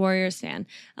 Harry's a Warriors fan.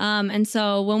 And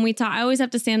so when we talk, I always have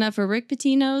to stand up for Rick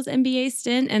Pitino's NBA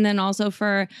stint and then also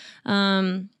for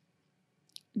Don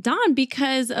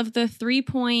because of the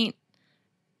 3-point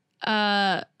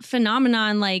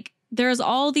phenomenon. Like there's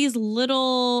all these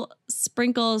little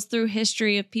sprinkles through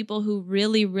history of people who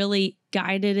really, really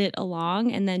guided it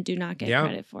along and then do not get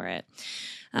credit for it.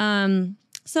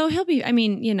 So he'll be,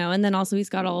 and then also he's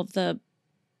got all of the,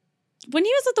 when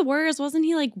he was at the Warriors, wasn't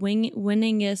he like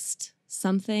winningest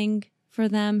something for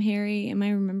them, Harry? Am I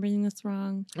remembering this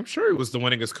wrong? I'm sure he was the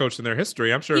winningest coach in their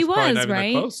history. I'm sure he it's probably was, not even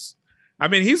right? that close. I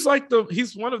mean, he's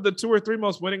one of the 2 or 3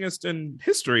 most winningest in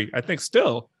history, I think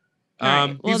still.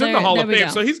 Right. Well, he's in the Hall of Fame,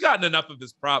 so he's gotten enough of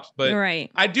his props, but right.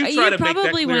 I do try to make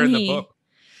that clear in the book.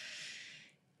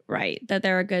 Right, that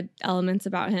there are good elements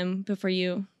about him before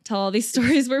you tell all these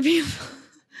stories where people...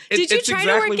 Did you try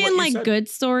to work in like good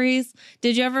stories?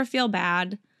 Did you ever feel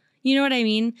bad? You know what I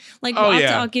mean? Like,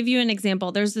 I'll give you an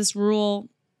example. There's this rule.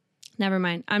 Never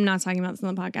mind. I'm not talking about this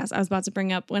on the podcast. I was about to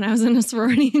bring up when I was in a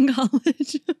sorority in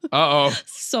college. Uh-oh.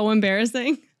 So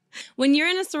embarrassing. When you're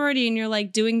in a sorority and you're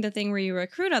like doing the thing where you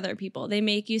recruit other people, they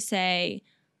make you say,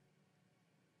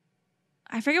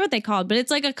 I forget what they called, but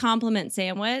it's like a compliment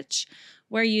sandwich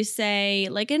where you say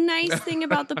like a nice thing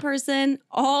about the person,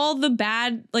 all the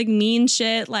bad, like mean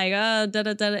shit, like, and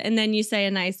then you say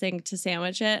a nice thing to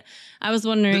sandwich it. I was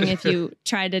wondering if you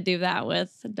tried to do that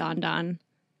with Don.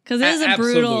 Because it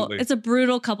is a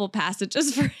brutal couple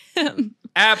passages for him.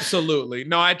 Absolutely.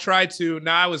 No, I tried to.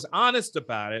 Now I was honest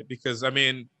about it because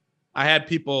I had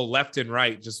people left and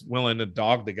right just willing to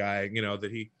dog the guy,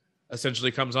 that he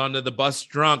essentially comes onto the bus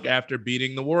drunk after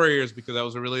beating the Warriors because that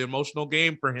was a really emotional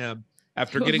game for him.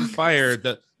 After getting fired,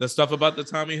 the stuff about the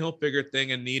Tommy Hilfiger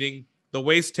thing and needing the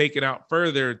waist taken out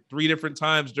further 3 different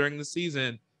times during the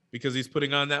season because he's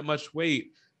putting on that much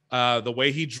weight. The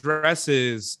way he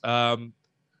dresses, I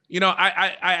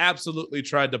absolutely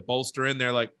tried to bolster in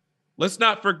there. Like, let's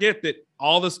not forget that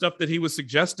all the stuff that he was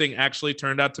suggesting actually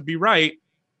turned out to be right.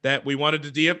 That we wanted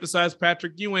to de-emphasize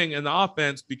Patrick Ewing in the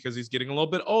offense because he's getting a little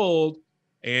bit old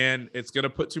and it's going to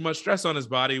put too much stress on his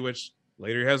body, which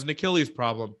later he has an Achilles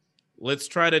problem. Let's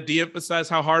try to de-emphasize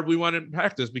how hard we want to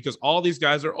practice because all these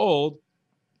guys are old.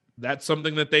 That's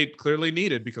something that they clearly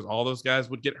needed because all those guys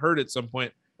would get hurt at some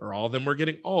point or all of them were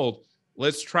getting old.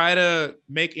 Let's try to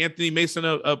make Anthony Mason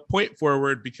a point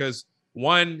forward because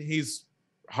one, he's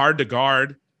hard to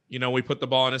guard. We put the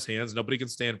ball in his hands. Nobody can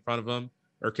stay in front of him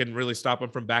or can really stop him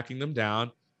from backing them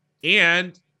down.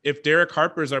 And if Derek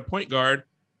Harper is our point guard,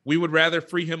 we would rather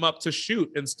free him up to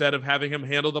shoot instead of having him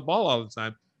handle the ball all the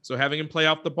time. So having him play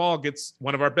off the ball gets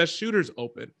one of our best shooters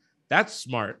open. That's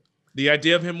smart. The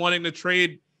idea of him wanting to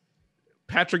trade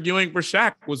Patrick Ewing for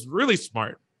Shaq was really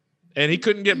smart. And he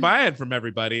couldn't get buy-in from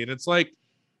everybody. And it's like,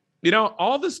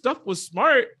 all this stuff was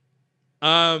smart.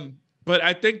 But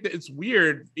I think that it's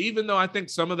weird. Even though I think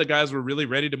some of the guys were really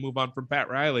ready to move on from Pat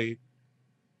Riley,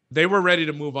 they were ready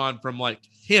to move on from like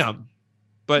him.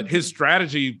 But his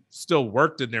strategy still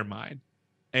worked in their mind.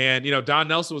 And, Don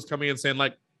Nelson was coming in saying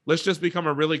like, let's just become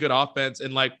a really good offense.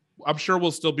 And like, I'm sure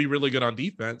we'll still be really good on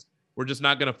defense. We're just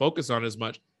not going to focus on as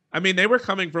much. They were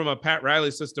coming from a Pat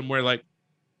Riley system where like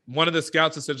one of the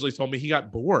scouts essentially told me he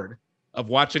got bored of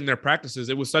watching their practices.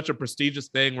 It was such a prestigious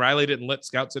thing. Riley didn't let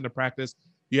scouts into practice.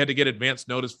 You had to get advance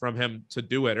notice from him to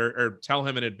do it, or tell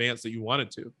him in advance that you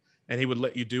wanted to. And he would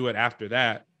let you do it after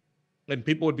that. And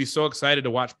people would be so excited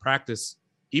to watch practice,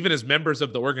 even as members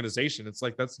of the organization. It's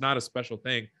like, that's not a special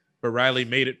thing. But Riley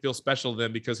made it feel special to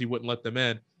them because he wouldn't let them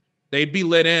in. They'd be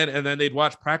let in, and then they'd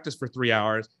watch practice for 3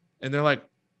 hours. And they're like,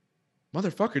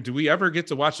 motherfucker, do we ever get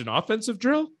to watch an offensive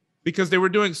drill? Because they were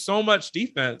doing so much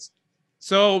defense.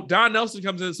 So Don Nelson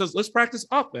comes in and says, let's practice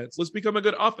offense. Let's become a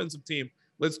good offensive team.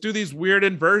 Let's do these weird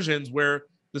inversions where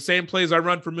the same plays I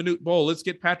run for Manute Bol. Let's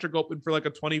get Patrick open for like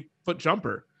a 20-foot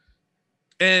jumper.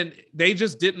 And they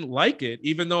just didn't like it,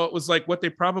 even though it was like what they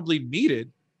probably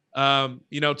needed,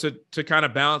 to kind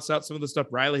of balance out some of the stuff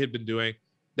Riley had been doing.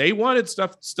 They wanted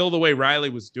stuff still the way Riley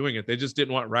was doing it. They just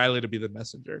didn't want Riley to be the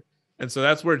messenger. And so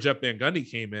that's where Jeff Van Gundy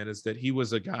came in, is that he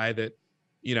was a guy that,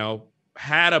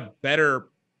 had a better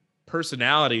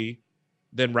personality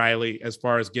than Riley as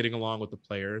far as getting along with the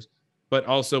players, but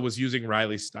also was using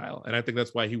Riley's style. And I think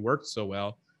that's why he worked so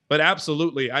well. But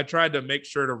absolutely, I tried to make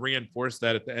sure to reinforce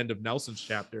that at the end of Nelson's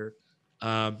chapter,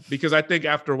 because I think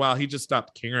after a while, he just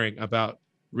stopped caring about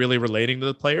really relating to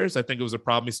the players. I think it was a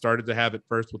problem he started to have at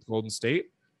first with Golden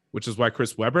State, which is why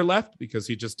Chris Webber left, because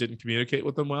he just didn't communicate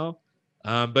with them well.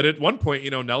 But at one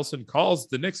point, Nelson calls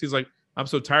the Knicks. He's like, I'm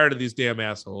so tired of these damn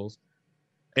assholes.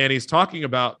 And he's talking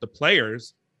about the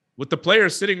players with the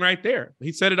players sitting right there.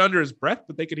 He said it under his breath,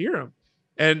 but they could hear him.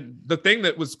 And the thing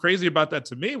that was crazy about that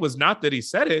to me was not that he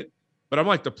said it, but I'm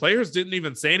like, the players didn't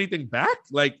even say anything back.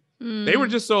 Like they were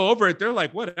just so over it. They're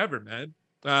like, whatever, man.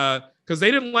 Because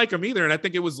they didn't like him either. And I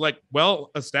think it was like well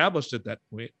established at that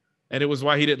point. And it was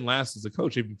why he didn't last as a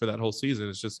coach, even for that whole season.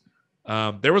 It's just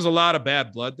there was a lot of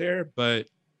bad blood there, but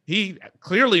he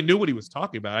clearly knew what he was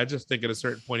talking about. I just think at a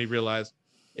certain point he realized,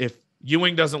 if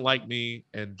Ewing doesn't like me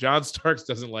and John Starks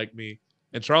doesn't like me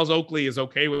and Charles Oakley is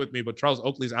okay with me, but Charles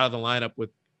Oakley's out of the lineup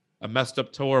with a messed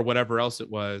up toe or whatever else it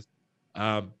was,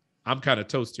 I'm kind of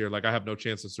toast here. Like, I have no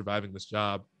chance of surviving this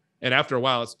job. And after a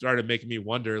while, it started making me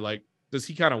wonder, like, does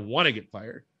he kind of want to get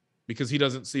fired because he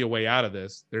doesn't see a way out of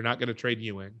this? They're not going to trade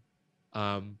Ewing.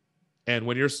 And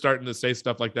when you're starting to say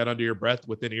stuff like that under your breath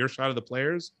within earshot of the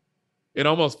players, it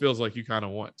almost feels like you kind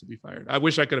of want to be fired. I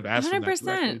wish I could have asked him that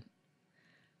directly.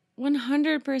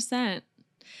 100%.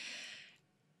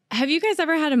 Have you guys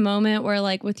ever had a moment where,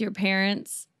 like, with your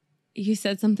parents, you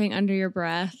said something under your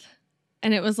breath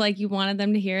and it was like you wanted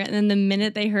them to hear it, and then the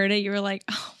minute they heard it, you were like,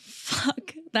 oh,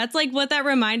 fuck. That's like what that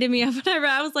reminded me of when I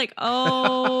read. I was like,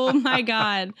 oh my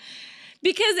God.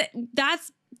 Because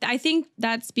I think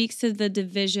that speaks to the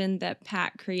division that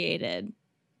Pat created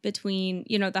between,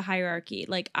 the hierarchy.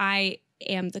 Like, I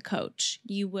am the coach.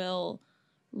 You will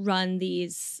run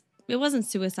these. It wasn't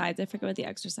suicides. I forget what the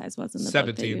exercise was in the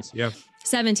 17s, yeah.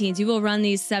 17s. You will run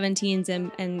these 17s,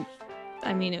 and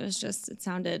I mean, it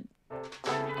sounded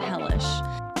hellish.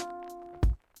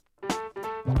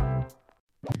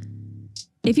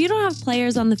 If you don't have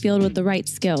players on the field with the right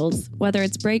skills, whether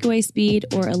it's breakaway speed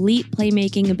or elite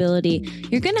playmaking ability,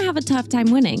 you're going to have a tough time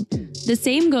winning. The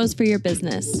same goes for your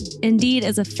business. Indeed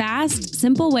is a fast,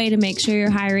 simple way to make sure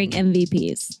you're hiring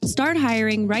MVPs. Start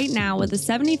hiring right now with a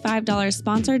 $75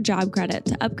 sponsored job credit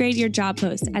to upgrade your job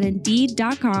post at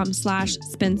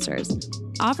Indeed.com/spinsters.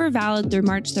 Offer valid through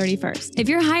March 31st. If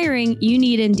you're hiring, you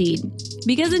need Indeed.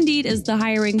 Because Indeed is the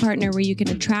hiring partner where you can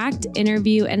attract,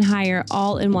 interview, and hire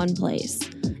all in one place.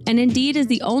 And Indeed is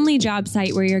the only job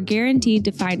site where you're guaranteed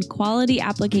to find quality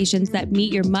applications that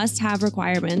meet your must-have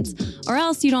requirements, or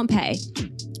else you don't pay.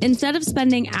 Instead of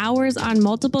spending hours on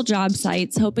multiple job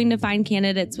sites hoping to find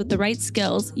candidates with the right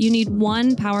skills, you need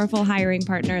one powerful hiring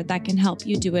partner that can help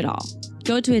you do it all.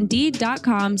 Go to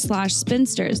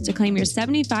Indeed.com/spinsters to claim your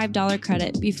 $75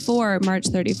 credit before March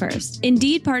 31st.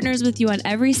 Indeed partners with you on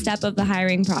every step of the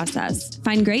hiring process.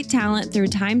 Find great talent through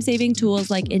time-saving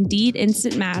tools like Indeed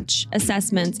Instant Match,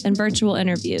 assessments, and virtual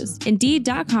interviews.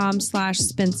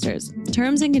 Indeed.com/spinsters.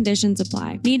 Terms and conditions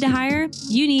apply. Need to hire?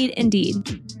 You need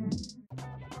Indeed.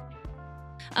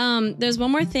 There's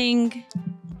one more thing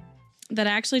that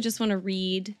I actually just want to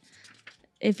read.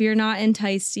 If you're not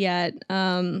enticed yet,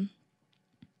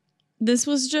 this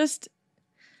was just,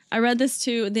 I read this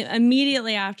too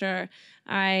immediately after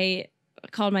I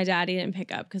called my dad. He didn't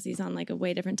pick up because he's on like a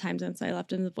way different time zone. So I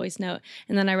left him the voice note.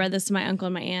 And then I read this to my uncle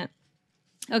and my aunt.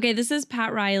 Okay, this is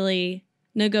Pat Riley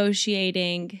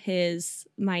negotiating his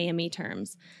Miami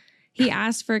terms. He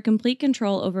asked for complete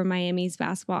control over Miami's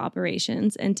basketball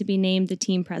operations and to be named the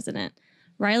team president.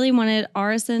 Riley wanted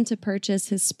Arison to purchase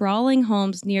his sprawling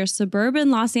homes near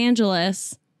suburban Los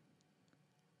Angeles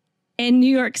and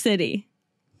New York City,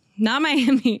 not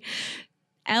Miami,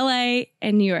 LA,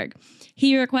 and New York.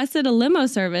 He requested a limo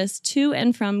service to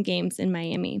and from games in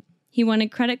Miami. He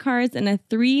wanted credit cards and a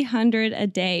 $300 a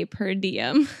day per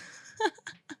diem.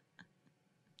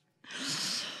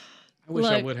 I wish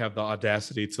I would have the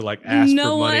audacity to like ask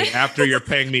for money after you're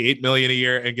paying me $8 million a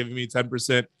year and giving me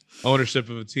 10% ownership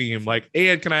of a team. Like,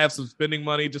 and can I have some spending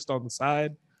money just on the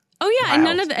side? Oh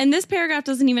yeah, and this paragraph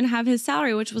doesn't even have his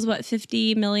salary, which was what,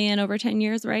 50 million over 10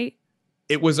 years, right?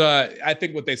 It was I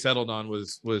think what they settled on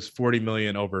was 40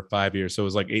 million over 5 years, so it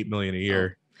was like 8 million a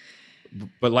year.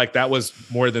 But like that was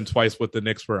more than twice what the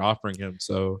Knicks were offering him.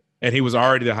 So, and he was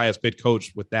already the highest paid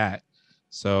coach with that.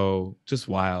 So just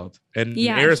wild. And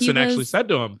Ariston actually said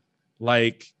to him,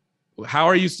 like, how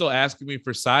are you still asking me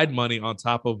for side money on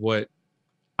top of what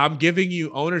I'm giving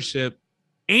you ownership?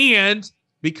 And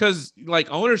because like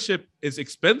ownership is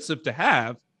expensive to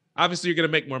have, obviously you're going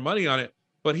to make more money on it.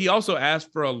 But he also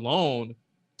asked for a loan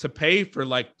to pay for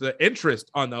like the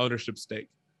interest on the ownership stake.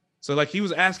 So like he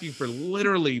was asking for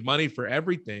literally money for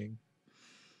everything.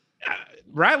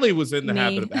 Riley was in the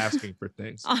habit of asking for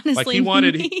things. Honestly, like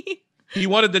he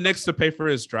wanted the Knicks to pay for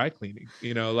his dry cleaning,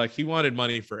 you know, like he wanted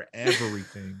money for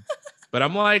everything. But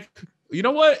I'm like, you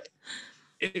know what?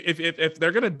 If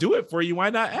they're going to do it for you,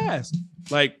 why not ask?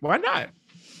 Like, why not?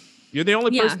 You're the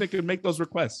only person that can make those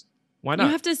requests. Why not?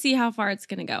 You have to see how far it's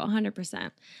going to go.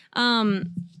 100%.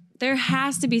 There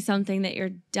has to be something that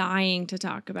you're dying to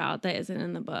talk about that isn't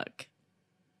in the book.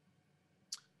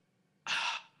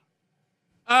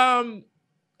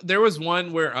 There was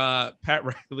one where Pat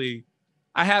Riley,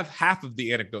 I have half of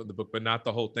the anecdote in the book, but not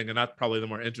the whole thing, and that's probably the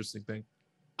more interesting thing.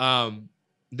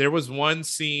 There was one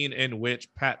scene in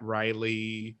which Pat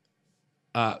Riley,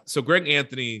 so Greg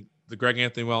Anthony, the Greg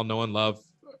Anthony well known and loved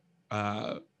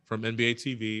from NBA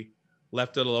TV,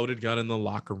 left a loaded gun in the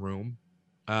locker room,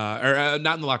 or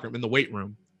not in the locker room, in the weight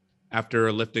room after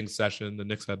a lifting session. The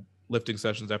Knicks had lifting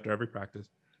sessions after every practice.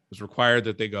 It was required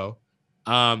that they go.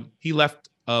 He left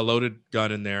a loaded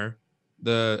gun in there.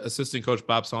 The assistant coach,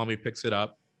 Bob Salmi, picks it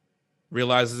up,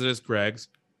 realizes it is Greg's.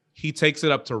 He takes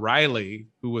it up to Riley,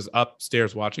 who was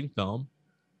upstairs watching film.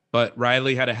 But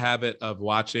Riley had a habit of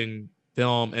watching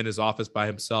film in his office by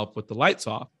himself with the lights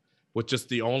off, with just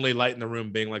the only light in the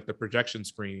room being like the projection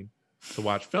screen to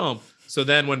watch film. So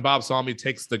then when Bob Salmi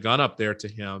takes the gun up there to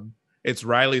him, it's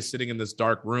Riley sitting in this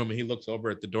dark room, and he looks over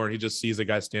at the door and he just sees a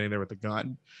guy standing there with a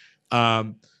gun.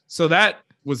 So that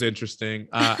was interesting.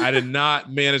 I did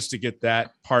not manage to get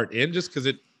that part in just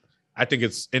because I think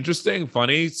it's interesting,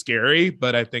 funny, scary,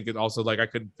 but I think it also like I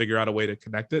couldn't figure out a way to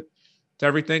connect it to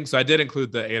everything. So I did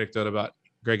include the anecdote about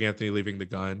Greg Anthony leaving the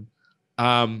gun.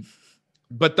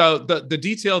 But the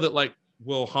detail that like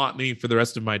will haunt me for the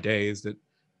rest of my days that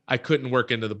I couldn't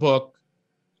work into the book,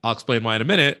 I'll explain why in a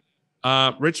minute.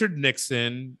 Richard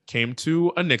Nixon came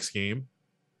to a Knicks game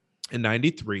in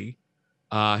 '93.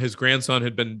 His grandson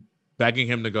had been begging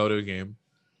him to go to a game,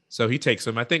 so he takes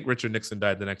him. I think Richard Nixon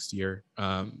died the next year.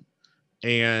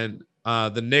 And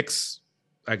the Knicks,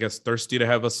 I guess, thirsty to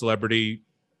have a celebrity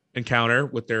encounter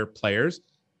with their players.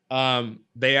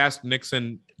 They asked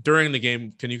Nixon during the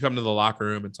game, can you come to the locker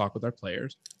room and talk with our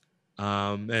players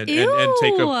and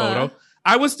take a photo?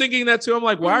 I was thinking that too. I'm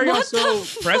like, why are y'all so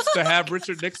pressed to have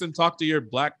Richard Nixon talk to your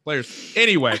black players?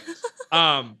 Anyway,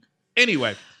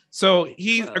 so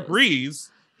he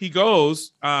agrees. He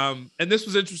goes. And this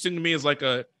was interesting to me as like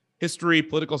a history,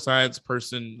 political science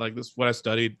person. Like this is what I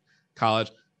studied college.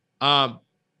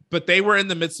 But they were in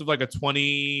the midst of like a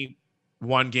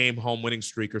 21 game home winning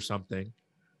streak or something.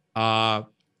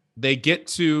 They get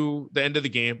to the end of the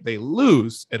game. They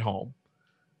lose at home.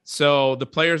 So the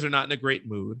players are not in a great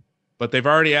mood, but they've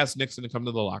already asked Nixon to come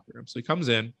to the locker room. So he comes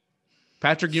in.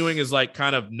 Patrick Ewing is like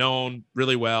kind of known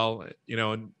really well, you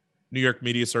know, in New York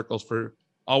media circles for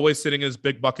always sitting in his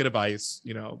big bucket of ice,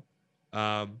 you know,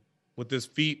 with his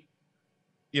feet,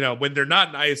 you know, when they're not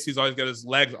in ice, he's always got his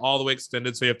legs all the way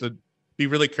extended. So you have to be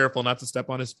really careful not to step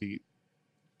on his feet.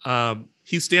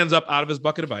 He stands up out of his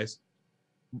bucket of ice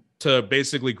to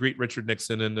basically greet Richard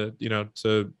Nixon and to, you know,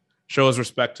 to show his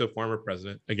respect to a former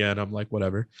president. Again, I'm like,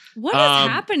 whatever. What is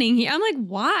happening here? I'm like,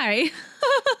 why?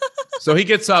 So he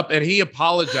gets up and he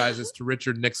apologizes to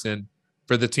Richard Nixon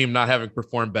for the team not having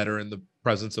performed better in the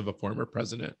presence of a former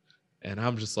president. And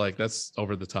I'm just like, that's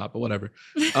over the top, but whatever.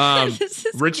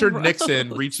 Richard gross.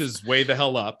 Nixon reaches way the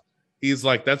hell up. He's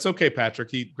like, that's okay,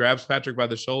 Patrick. He grabs Patrick by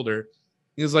the shoulder.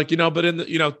 He's like, you know, but in the,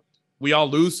 you know, we all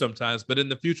lose sometimes, but in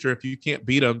the future, if you can't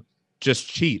beat them, just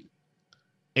cheat.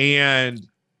 And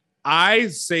I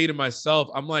say to myself,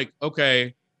 I'm like,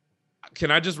 okay,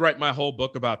 can I just write my whole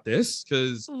book about this?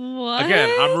 Because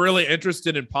again, I'm really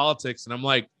interested in politics. And I'm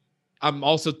like, I'm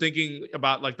also thinking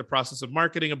about like the process of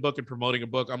marketing a book and promoting a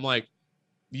book. I'm like,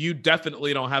 you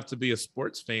definitely don't have to be a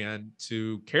sports fan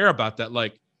to care about that.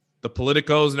 Like the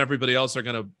politicos and everybody else are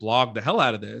going to blog the hell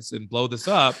out of this and blow this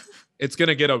up. It's going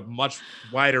to get a much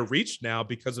wider reach now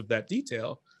because of that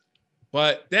detail.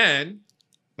 But then,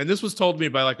 and this was told me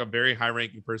by like a very high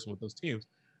ranking person with those teams.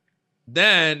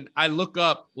 Then I look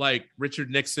up like Richard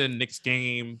Nixon, Knicks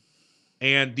game.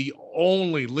 And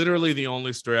literally the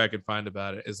only story I could find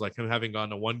about it is like him having gone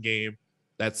to one game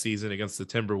that season against the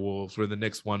Timberwolves where the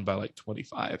Knicks won by like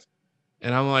 25.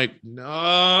 And I'm like,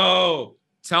 no,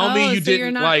 tell me you so didn't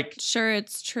you're not like. sure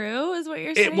it's true is what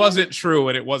you're saying? It wasn't true.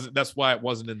 And it wasn't. That's why it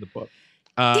wasn't in the book.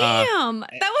 Damn. That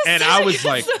was and such I a was good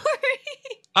like, story.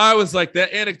 I was like,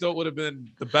 that anecdote would have been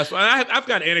the best one. I've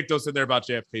got anecdotes in there about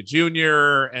JFK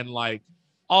Jr. and like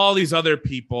all these other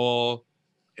people,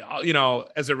 you know,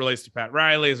 as it relates to Pat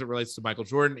Riley, as it relates to Michael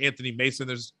Jordan, Anthony Mason.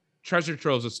 There's treasure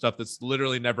troves of stuff that's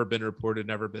literally never been reported,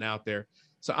 never been out there.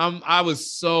 So I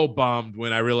was so bummed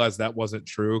when I realized that wasn't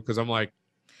true, because I'm like,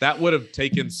 that would have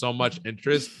taken so much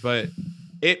interest. But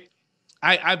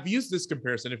I've used this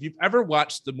comparison. If you've ever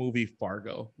watched the movie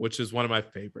Fargo, which is one of my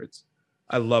favorites,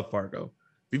 I love Fargo.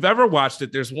 If you've ever watched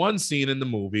it, there's one scene in the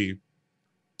movie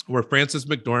where Frances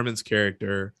McDormand's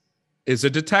character is a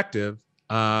detective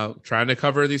trying to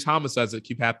cover these homicides that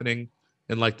keep happening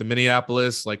in like the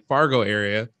Minneapolis, like Fargo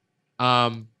area.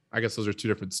 I guess those are two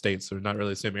different states, so not really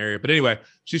the same area. But anyway,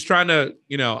 she's trying to,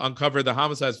 you know, uncover the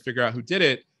homicides, figure out who did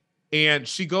it. And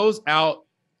she goes out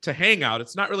to hang out.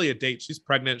 It's not really a date. She's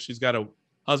pregnant. She's got a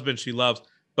husband she loves,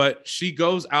 but she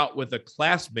goes out with a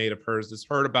classmate of hers that's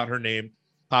heard about her name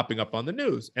popping up on the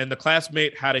news. And the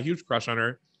classmate had a huge crush on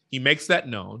her. He makes that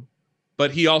known,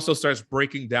 but he also starts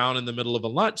breaking down in the middle of a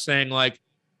lunch saying like,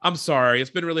 I'm sorry,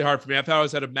 it's been really hard for me. I've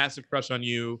always had a massive crush on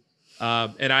you.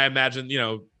 And I imagine, you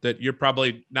know, that you're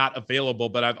probably not available,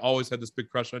 but I've always had this big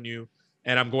crush on you.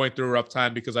 And I'm going through a rough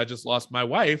time because I just lost my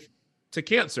wife to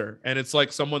cancer. And it's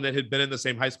like someone that had been in the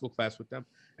same high school class with them.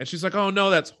 And she's like, oh no,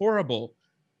 that's horrible.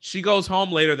 She goes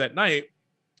home later that night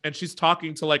and she's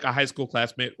talking to like a high school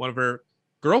classmate, one of her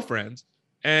girlfriends.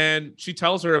 And she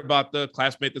tells her about the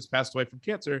classmate that's passed away from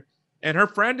cancer. And her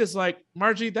friend is like,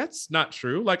 Margie, that's not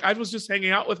true. Like, I was just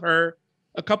hanging out with her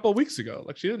a couple of weeks ago.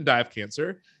 Like, she didn't die of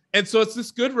cancer. And so it's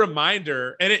this good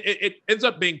reminder. And it ends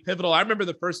up being pivotal. I remember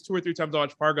the first 2 or 3 times I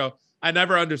watched Fargo, I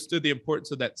never understood the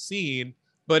importance of that scene,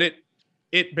 but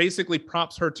it basically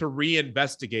prompts her to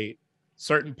reinvestigate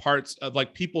certain parts of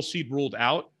like people she'd ruled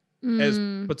out as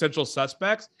potential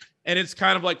suspects. And it's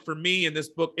kind of like, for me in this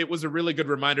book, it was a really good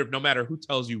reminder of no matter who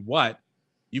tells you what,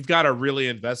 you've got to really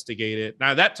investigate it.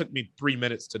 Now that took me 3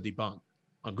 minutes to debunk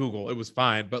on Google. It was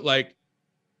fine. But like,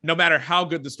 no matter how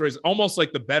good the story is, almost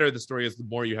like the better the story is, the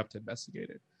more you have to investigate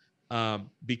it.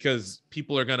 Because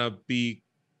people are going to be,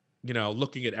 you know,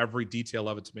 looking at every detail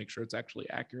of it to make sure it's actually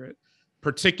accurate,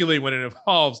 particularly when it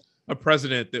involves a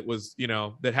president that was, you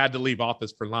know, that had to leave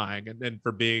office for lying and then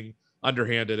for being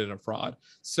underhanded and a fraud.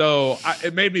 So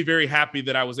it made me very happy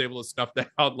that I was able to snuff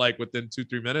that out like within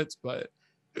 2-3 minutes, but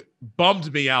it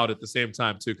bummed me out at the same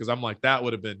time too, because I'm like, that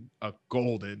would have been a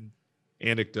golden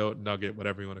anecdote, nugget,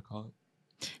 whatever you want to call it.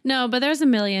 No, but there's a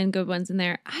million good ones in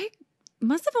there. I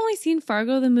must have only seen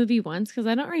Fargo the movie once because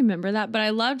I don't remember that, but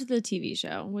I loved the TV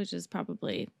show, which is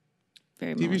probably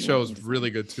very TV show is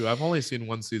really good too. I've only seen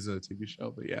one season of the TV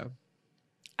show, but yeah.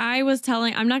 I'm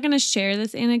not going to share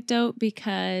this anecdote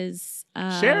because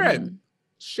share it.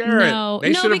 No,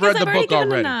 They should have read the book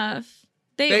already. Enough.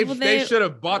 They should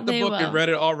have bought the book and read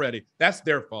it already. That's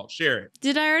their fault. Share it.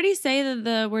 Did I already say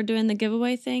that we're doing the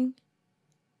giveaway thing?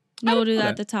 No, we'll do that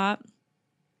at the top.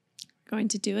 Going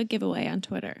to do a giveaway on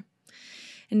Twitter.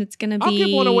 And it's going to be... I'll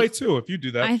give one away too if you do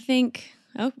that. I think...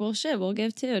 Oh, well, shit, we'll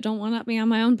give two. Don't one-up me on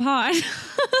my own pod.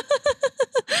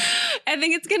 I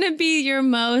think it's going to be your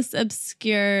most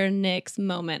obscure Knicks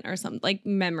moment or something, like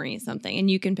memory something,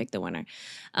 and you can pick the winner.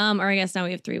 Or I guess now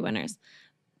we have 3 winners.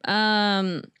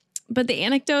 But the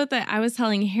anecdote that I was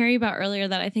telling Harry about earlier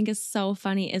that I think is so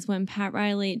funny is when Pat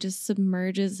Riley just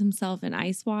submerges himself in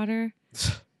ice water.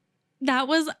 That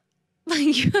was...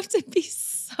 Like, you have to be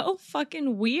so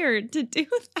fucking weird to do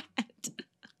that.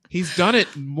 He's done it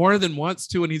more than once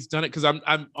too, and he's done it because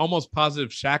I'm almost positive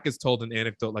Shaq has told an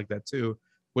anecdote like that too,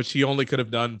 which he only could have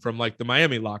done from like the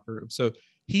Miami locker room. So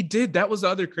he did. That was the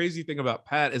other crazy thing about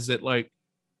Pat is that like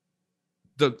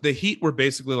the Heat were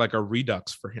basically like a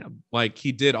redux for him. Like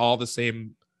he did all the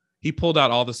same. He pulled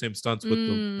out all the same stunts with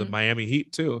the Miami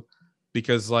Heat too,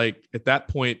 because like at that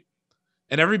point.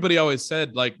 And everybody always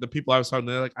said, like, the people I was talking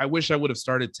to, they're like, I wish I would have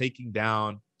started taking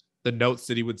down the notes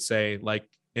that he would say, like,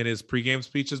 in his pregame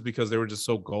speeches because they were just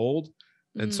so gold.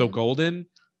 and so golden.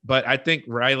 But I think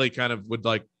Riley kind of would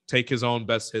like take his own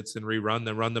best hits and rerun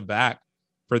them, run them back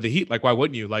for the Heat. Like, why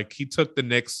wouldn't you? Like, he took the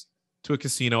Knicks to a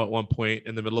casino at one point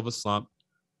in the middle of a slump.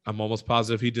 I'm almost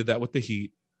positive he did that with the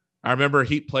Heat. I remember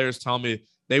Heat players telling me,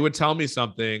 they would tell me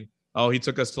something. Oh, he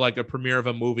took us to like a premiere of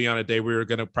a movie on a day we were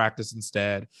going to practice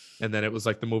instead. And then it was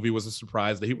like the movie was a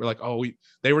surprise. The Heat were like, oh,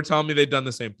 they were telling me they'd done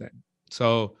the same thing.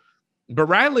 So, but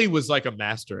Riley was like a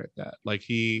master at that. Like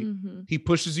he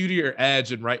pushes you to your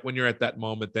edge. And right when you're at that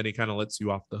moment, then he kind of lets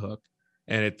you off the hook.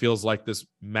 And it feels like this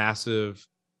massive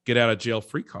get out of jail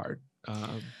free card.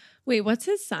 Wait, what's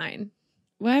his sign?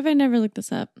 Why have I never looked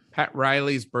this up? Pat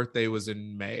Riley's birthday was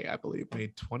in May, I believe. May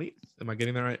 20th. Am I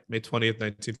getting that right? May 20th,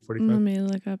 1945. Let me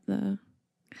look up the.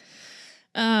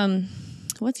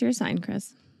 What's your sign,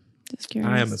 Chris? Just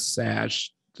curious. I am a Sag,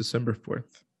 December 4th.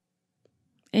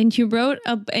 And you wrote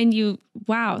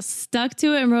stuck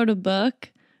to it and wrote a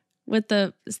book with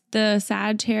the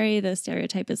Sagittarius. The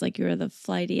stereotype is like you're the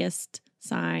flightiest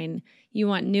sign. You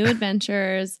want new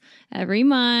adventures every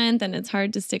month, and it's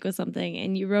hard to stick with something.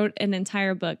 And you wrote an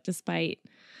entire book despite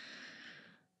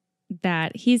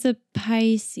that. He's a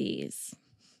Pisces.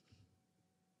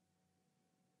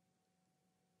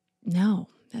 No,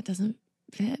 that doesn't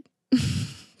fit.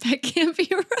 That can't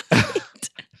be right.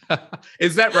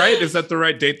 Is that right? Is that the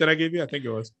right date that I gave you? I think it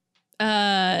was.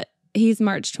 He's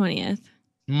March 20th.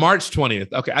 March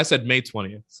 20th. Okay, I said May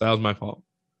 20th. So that was my fault.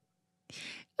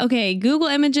 Okay, Google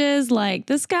Images, like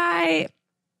this guy,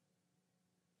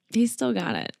 he's still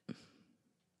got it.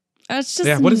 It's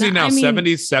just what is he now?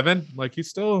 77? Like he's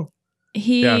still.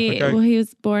 He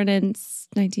was born in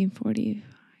 1940.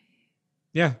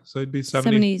 Yeah, so he'd be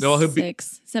 70. 76. No, he'll be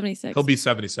 76. He'll be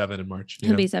 77 in March.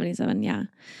 He'll be 77. Yeah.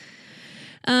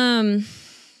 You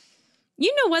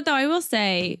know what though? I will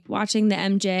say, watching the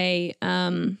MJ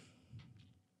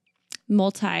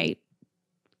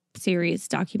multi-series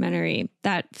documentary,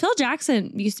 that Phil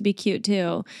Jackson used to be cute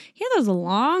too. He had those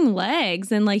long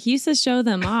legs and like he used to show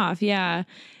them off. Yeah.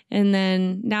 And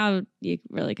then now you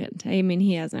really couldn't. I mean,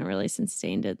 he hasn't really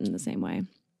sustained it in the same way.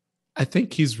 I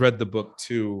think he's read the book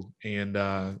too. And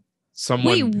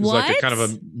someone who's what? like a kind of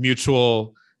a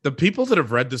mutual. The people that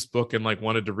have read this book and like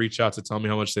wanted to reach out to tell me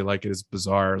how much they like it is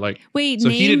bizarre. Like, wait, so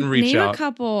he didn't reach name out. A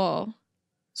couple.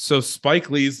 So Spike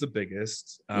Lee's the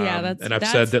biggest. Yeah, and I've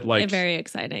said that like very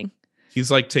exciting. He's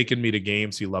like taken me to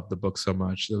games. He loved the book so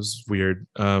much. It was weird.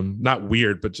 Not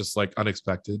weird, but just like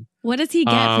unexpected. What does he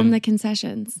get from the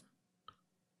concessions?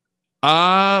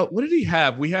 What did he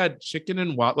have? We had chicken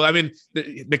and wild. Well, I mean,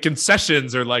 the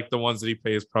concessions are like the ones that he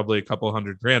pays probably a couple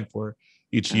 $100,000 for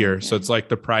each year. So it's like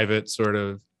the private sort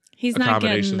of. He's not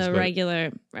getting the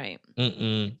regular, right?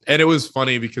 And it was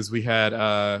funny because we had,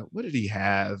 what did he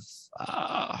have?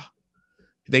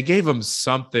 They gave him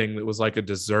something that was like a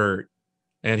dessert,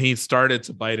 and he started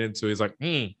to bite into it. He's like,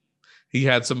 He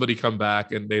had somebody come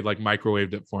back and they like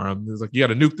microwaved it for him. He was like, you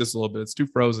got to nuke this a little bit. It's too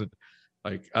frozen.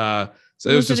 Like, so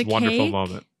it was just a wonderful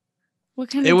moment. What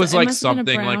kind of? It was like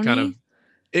something like kind of.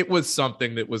 It was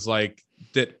something that was like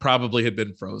that probably had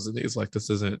been frozen. He's like, this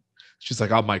isn't. She's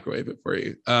like, I'll microwave it for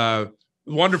you.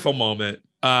 Wonderful moment.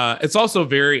 It's also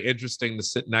very interesting to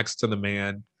sit next to the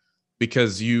man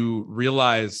because you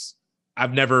realize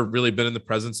I've never really been in the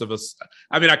presence of us.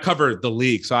 I mean, I cover the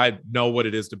league, so I know what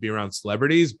it is to be around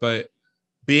celebrities, but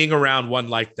being around one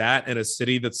like that in a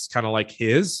city that's kind of like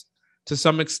his to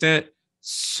some extent,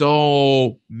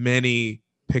 so many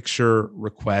picture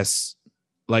requests,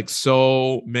 like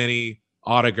so many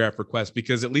autograph requests,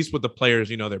 because at least with the players,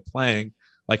 you know, they're playing.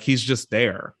 Like he's just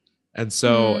there. And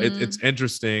so it's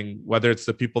interesting whether it's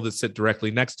the people that sit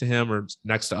directly next to him or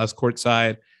next to us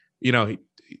courtside, you know,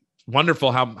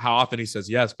 wonderful how often he says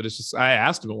yes. But it's just, I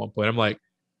asked him at one point, I'm like,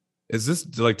 is this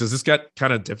like, does this get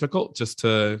kind of difficult just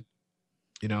to,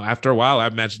 you know, after a while, I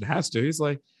imagine it has to. He's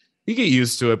like, you get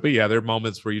used to it. But yeah, there are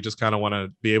moments where you just kind of want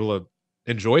to be able to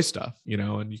enjoy stuff, you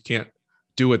know, and you can't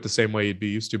do it the same way you'd be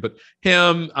used to. But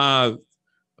him,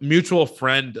 mutual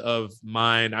friend of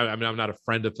mine. I mean, I'm not a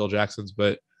friend of Phil Jackson's,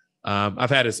 but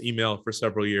I've had his email for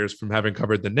several years from having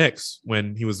covered the Knicks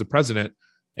when he was the president.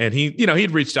 And he, you know,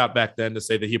 he'd reached out back then to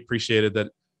say that he appreciated that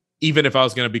even if I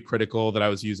was going to be critical, that I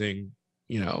was using,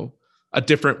 you know, a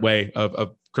different way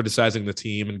of criticizing the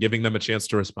team and giving them a chance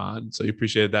to respond. So he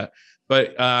appreciated that.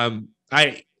 But so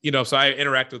I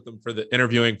interacted with them for the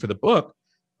interviewing for the book.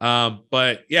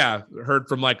 But yeah, heard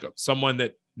from like someone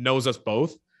that knows us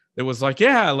both. It was like,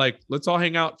 yeah, like let's all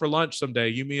hang out for lunch someday,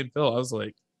 you, me, and Phil. I was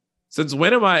like, since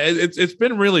when am I? It's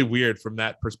been really weird from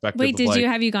that perspective. Wait,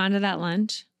 have you gone to that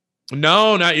lunch?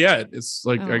 No, not yet. It's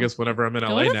like I guess whenever I'm in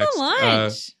LA next.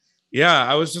 Lunch. yeah,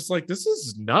 I was just like, this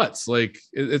is nuts. Like,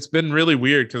 it's been really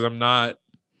weird because I'm not,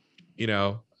 you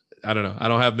know, I don't know. I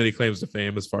don't have many claims to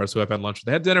fame as far as who I've had lunch with.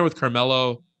 I had dinner with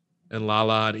Carmelo and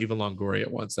Lala and Eva Longoria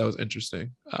once. That was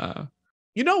interesting.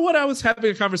 You know what? I was having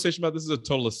a conversation about. This is a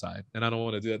total aside, and I don't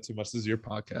want to do that too much. This is your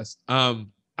podcast.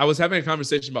 I was having a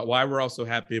conversation about why we're all so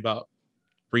happy about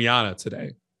Rihanna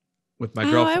today with my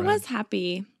girlfriend. I was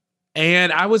happy.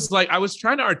 And I was like, I was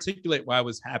trying to articulate why I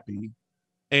was happy.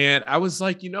 And I was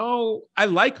like, I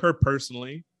like her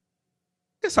personally.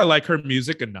 I guess I like her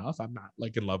music enough. I'm not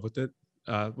like in love with it,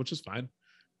 which is fine.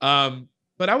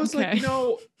 But I was like,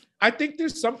 I think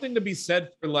there's something to be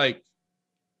said for like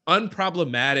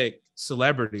unproblematic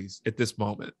celebrities at this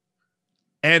moment.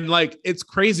 And like, it's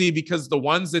crazy because the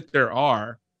ones that there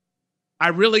are, I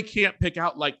really can't pick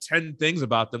out like 10 things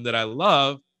about them that I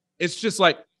love. It's just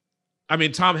like, I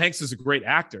mean, Tom Hanks is a great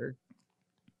actor,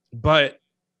 but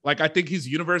like, I think he's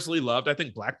universally loved. I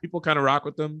think Black people kind of rock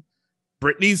with him.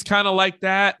 Britney's kind of like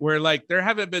that, where like there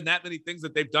haven't been that many things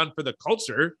that they've done for the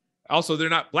culture. Also, they're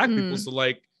not Black people, so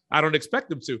like I don't expect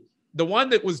them to. The one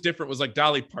that was different was like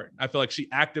Dolly Parton. I feel like she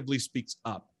actively speaks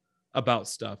up about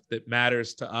stuff that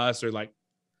matters to us, or like,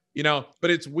 but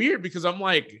it's weird because I'm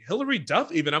like Hillary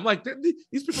Duff. Even I'm like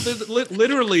these people.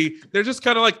 Literally, they're just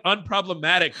kind of like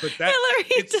unproblematic. But that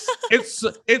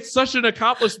it's such an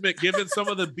accomplishment given some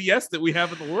of the BS that we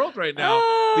have in the world right now.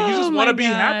 That you just want to be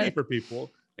happy for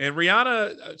people. And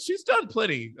Rihanna, she's done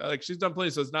plenty. She's done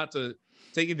plenty. So it's not to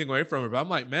take anything away from her, but I'm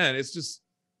like, man, it's just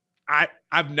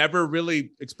I've never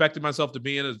really expected myself to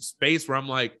be in a space where I'm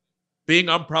like, being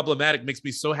unproblematic makes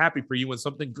me so happy for you when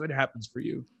something good happens for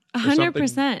you.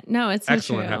 100%. No, it's so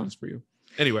excellent true. happens for you.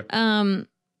 Anyway,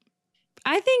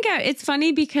 I think it's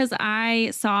funny because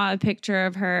I saw a picture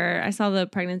of her. I saw the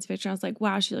pregnancy picture. I was like,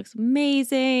 wow, she looks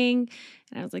amazing.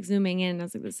 And I was like zooming in. And I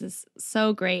was like, this is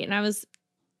so great. And I was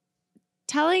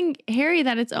telling Harry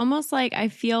that it's almost like I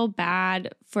feel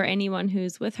bad for anyone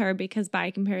who's with her because by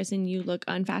comparison, you look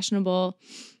unfashionable.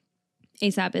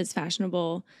 ASAP is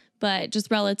fashionable, but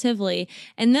just relatively.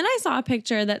 And then I saw a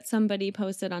picture that somebody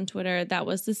posted on Twitter that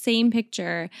was the same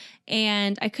picture.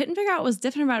 And I couldn't figure out what was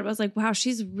different about it. But I was like, wow,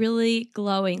 she's really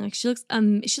glowing. Like she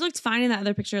looked fine in that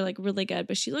other picture, like really good,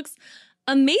 but she looks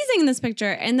amazing in this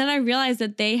picture. And then I realized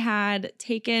that they had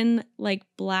taken like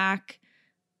black,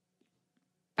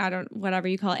 whatever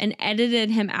you call it, and edited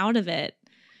him out of it.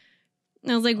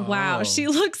 And I was like, wow, she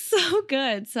looks so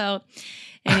good. So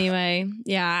anyway,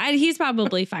 yeah, he's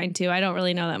probably fine too. I don't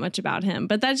really know that much about him,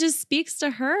 but that just speaks to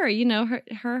her,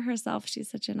 her herself. She's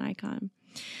such an icon.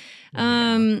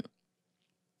 Yeah.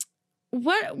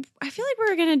 What I feel like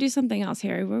we were gonna do something else,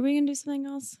 Harry. Were we gonna do something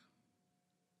else?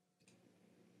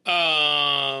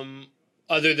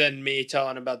 Other than me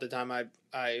telling about the time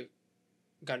I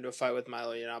got into a fight with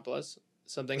Milo Yiannopoulos,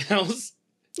 something else.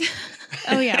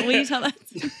 Oh yeah, will you tell that?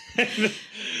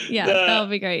 Yeah, that would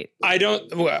be great. I don't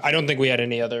think we had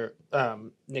any other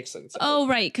Knicks things. Oh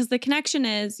right, because the connection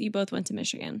is you both went to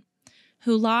Michigan,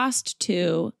 who lost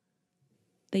to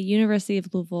the University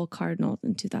of Louisville Cardinals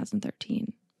in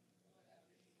 2013.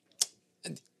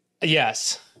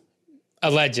 Yes,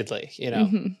 allegedly,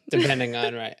 depending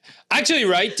on Actually,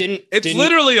 didn't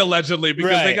literally allegedly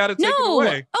because they got it taken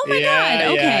away. Oh my God.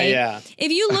 Okay. Yeah.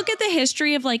 If you look at the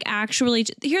history of like actually,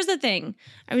 here's the thing.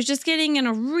 I was just getting in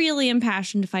a really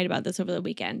impassioned fight about this over the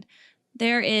weekend.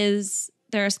 There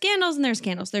are scandals and there's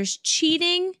scandals. There's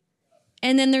cheating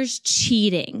and then there's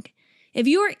cheating. If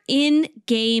you are in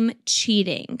game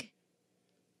cheating,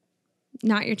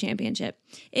 not your championship.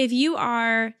 If you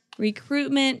are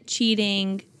recruitment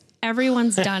cheating,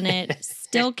 everyone's done it.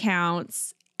 Still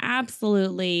counts.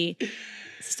 Absolutely.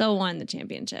 Still won the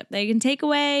championship. They can take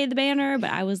away the banner,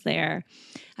 but I was there.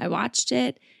 I watched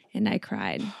it and I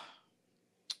cried.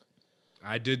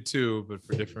 I did too, but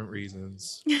for different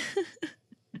reasons.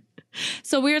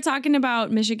 So we were talking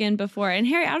about Michigan before. And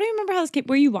Harry, I don't even remember how this came.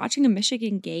 Were you watching a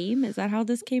Michigan game? Is that how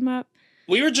this came up?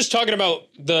 We were just talking about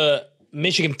the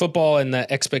Michigan football and the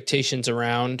expectations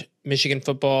around Michigan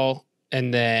football.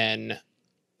 And then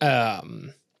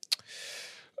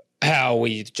how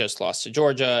we just lost to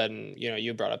Georgia, and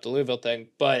you brought up the Louisville thing,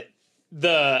 but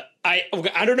I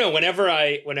don't know.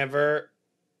 Whenever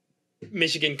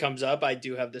Michigan comes up, I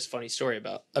do have this funny story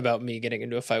about me getting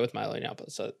into a fight with Milo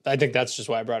Yiannopoulos. So I think that's just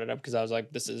why I brought it up, because I was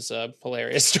like, this is a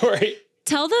hilarious story.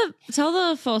 Tell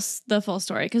the full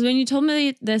story, because when you told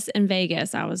me this in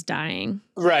Vegas, I was dying.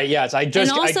 Right? Yes, I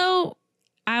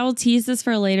will tease this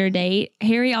for a later date.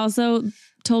 Harry also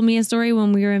told me a story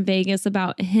when we were in Vegas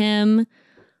about him,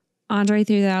 Andre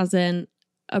 3000,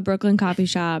 a Brooklyn coffee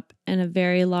shop, and a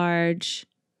very large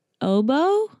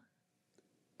oboe.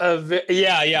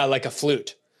 Yeah, like a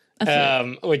flute. A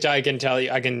flute. Which I can tell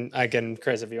you, I can,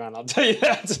 Chris, if you want, I'll tell you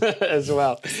that as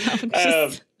well.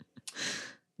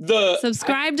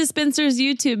 Subscribe to Spencer's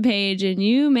YouTube page, and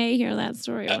you may hear that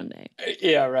story one day.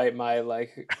 Yeah, right. My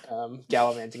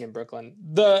gallivanting in Brooklyn.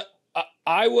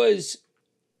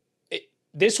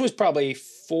 This was probably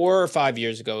 4 or 5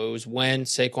 years ago. It was when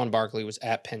Saquon Barkley was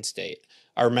at Penn State.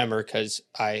 I remember because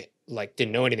I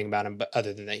didn't know anything about him, but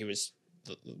other than that, he was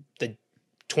the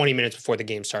 20 minutes before the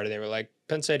game started. They were like,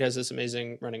 Penn State has this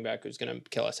amazing running back who's going to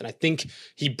kill us. And I think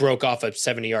he broke off a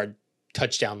 70-yard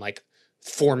touchdown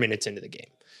 4 minutes into the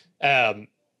game.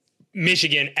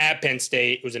 Michigan at Penn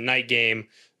State. It was a night game.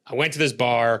 I went to this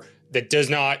bar that does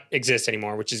not exist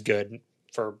anymore, which is good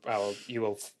you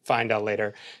will find out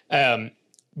later.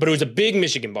 But it was a big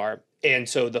Michigan bar. And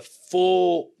so the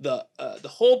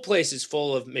whole place is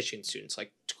full of Michigan students.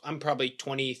 I'm probably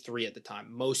 23 at the time.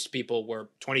 Most people were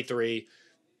 23,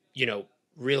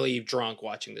 really drunk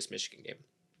watching this Michigan game.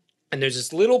 And there's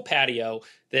this little patio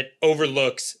that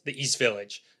overlooks the East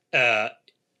Village that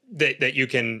you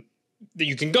can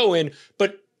go in,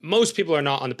 but most people are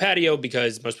not on the patio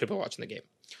because most people are watching the game.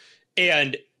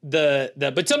 And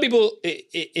but some people,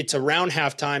 it's around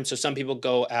halftime, so some people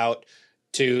go out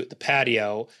to the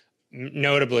patio.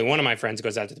 Notably, one of my friends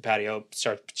goes out to the patio,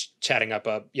 starts chatting up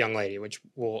a young lady, which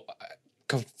will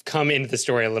come into the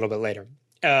story a little bit later.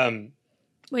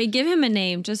 Wait, give him a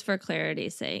name just for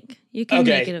clarity's sake. You can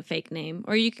make it a fake name,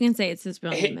 or you can say it's his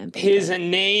real name. His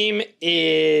name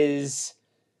is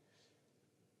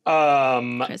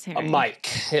Mike.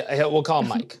 We'll call him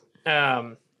Mike.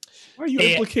 Why are you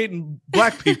implicating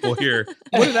black people here?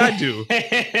 What did I do?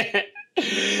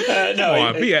 No,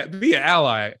 come on, be an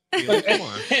ally. Come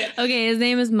on. Okay, his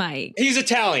name is Mike. He's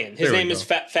Italian. His name is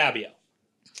Fabio.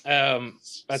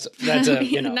 That's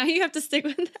Now you have to stick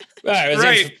with that. All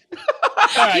right.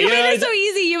 You made it so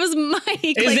easy. It was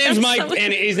Mike. His name's Mike,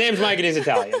 and his name's Mike, and he's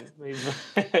Italian.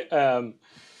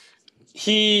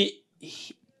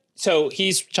 So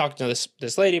he's talking to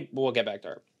this lady. We'll get back to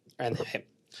her and him.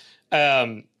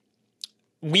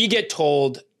 We get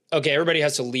told, okay, everybody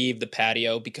has to leave the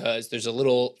patio because there's a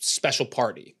little special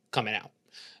party coming out.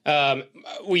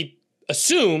 We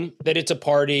assume that it's a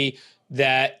party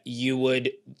that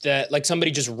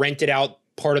somebody just rented out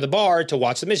part of the bar to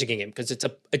watch the Michigan game because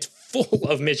it's full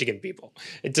of Michigan people.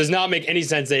 It does not make any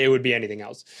sense that it would be anything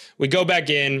else. We go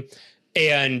back in,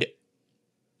 and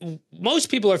most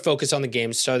people are focused on the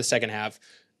game, start of the second half.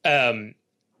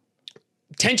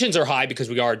 Tensions are high because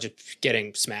we are just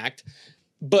getting smacked.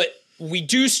 But we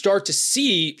do start to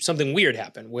see something weird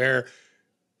happen where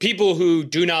people who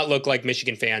do not look like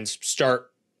Michigan fans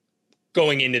start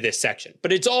going into this section.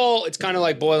 But it's kind of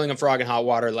like boiling a frog in hot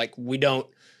water.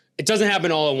 It doesn't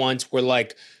happen all at once. We're a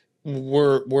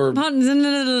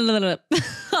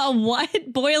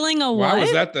what? Boiling a what? Why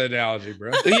was that the analogy,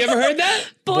 bro? Have you ever heard that?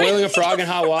 Boiling a frog in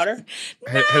hot water?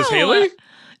 No. Has Haley?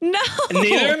 No.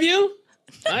 Neither of you?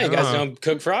 Oh, you guys don't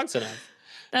cook frogs enough.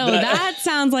 Oh, that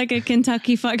sounds like a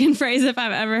Kentucky fucking phrase if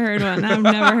I've ever heard one. I've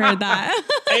never heard that.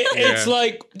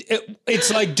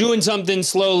 It's like doing something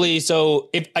slowly. So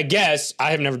I guess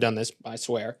I have never done this, I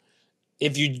swear.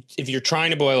 If you're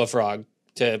trying to boil a frog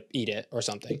to eat it or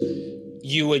something,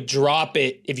 you would drop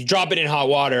it. If you drop it in hot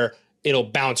water, it'll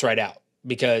bounce right out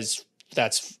because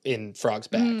that's in frog's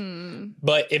bag.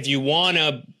 But if you want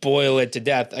to boil it to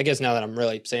death, I guess now that I'm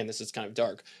really saying this, it's kind of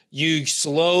dark. You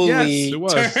slowly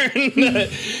turn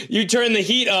the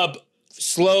heat up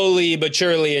slowly but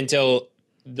surely until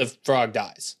the frog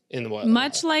dies in the boil.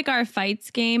 Much like our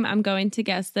fights game, I'm going to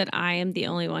guess that I am the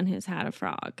only one who's had a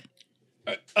frog.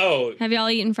 Have y'all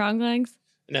eaten frog legs?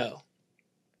 No.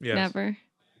 Yes. Never.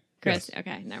 Chris, yes.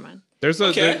 Okay, never mind. There's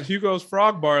Hugo's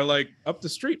Frog Bar up the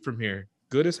street from here.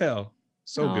 Good as hell.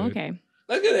 So good. Okay.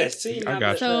 Look at this. See, I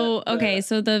got you.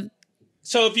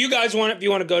 So if you guys want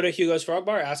to go to Hugo's Frog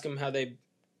Bar, ask them how they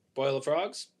boil the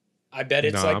frogs. I bet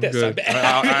it's like I'm this. Good.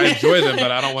 I enjoy them,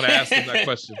 but I don't want to ask them that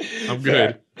question. I'm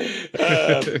good.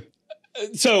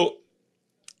 So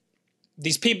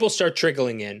these people start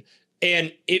trickling in,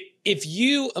 and if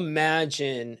you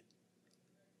imagine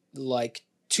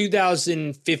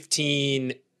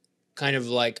 2015 kind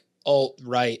of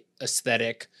alt-right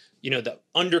aesthetic, the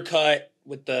undercut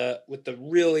with the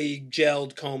really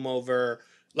gelled comb over,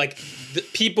 the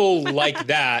people like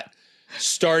that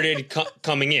started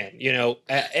coming in,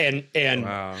 and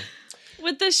wow.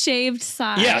 With the shaved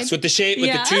side. Yes, with the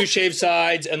the two shaved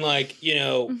sides and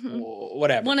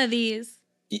whatever. One of these.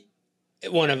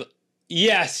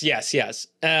 Yes.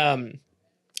 And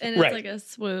it's like a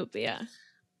swoop, yeah.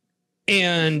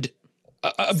 And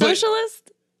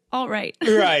socialist? alt right.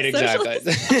 Right, exactly.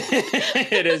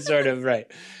 It is sort of right.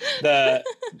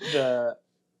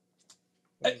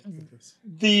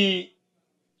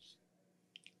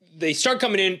 They start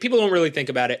coming in. People don't really think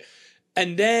about it,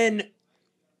 and then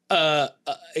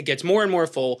it gets more and more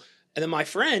full. And then my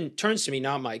friend turns to me,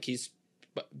 not Mike. He's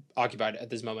occupied at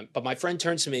this moment, but my friend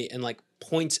turns to me and like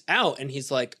points out, and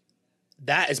he's like,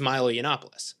 "That is Milo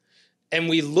Yiannopoulos." And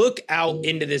we look out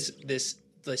into this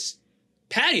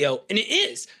patio, and it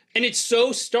is. And it's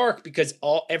so stark because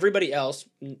everybody else,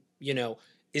 you know,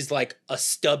 is like a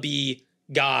stubby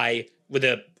guy with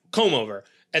a comb over.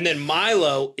 And then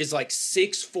Milo is like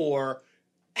 6'4",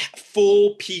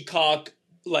 full peacock,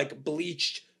 like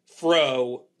bleached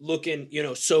fro, looking, you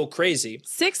know, so crazy.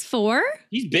 6'4"?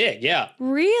 He's big, yeah.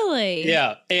 Really?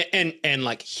 Yeah, and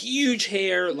like huge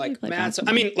hair, like massive.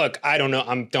 I mean, look, I don't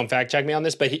know. Don't fact check me on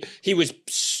this, but he was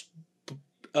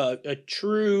a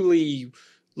truly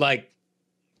like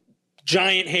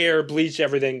giant hair, bleached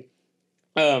everything,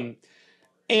 and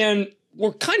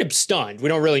we're kind of stunned. We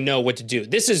don't really know what to do.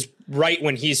 This is right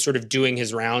when he's sort of doing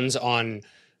his rounds on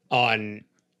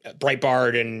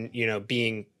Breitbart and, you know,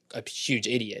 being a huge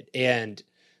idiot. And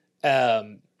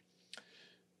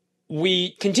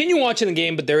we continue watching the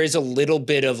game, but there is a little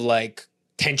bit of like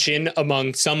tension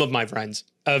among some of my friends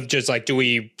of just like, do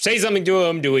we say something to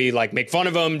him? Do we like make fun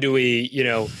of him? Do we, you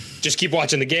know, just keep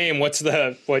watching the game? What's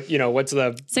the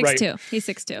 6'2". Right? He's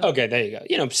 6'2". Okay, there you go.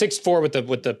 You know, 6'4"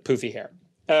 with the poofy hair.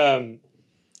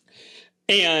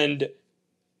 And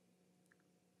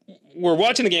we're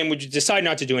watching the game. We decide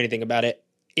not to do anything about it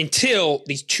until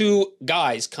these two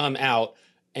guys come out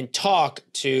and talk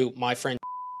to my friend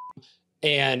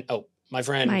and my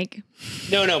friend Mike.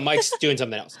 No, Mike's doing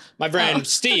something else. My friend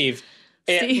Steve.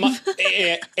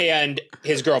 And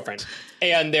his girlfriend,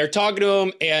 and they're talking to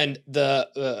him, and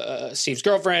the Steve's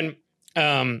girlfriend,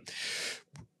 Sarah,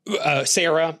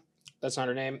 that's not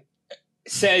her name,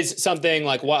 says something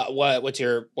like, what's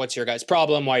your guys'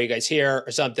 problem? Why are you guys here,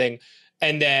 or something?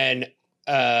 And then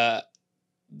the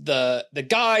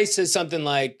guy says something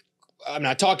like, I'm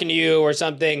not talking to you, or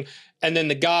something. And then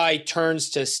the guy turns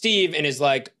to Steve and is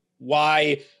like,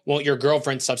 why won't your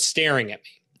girlfriend stop staring at me?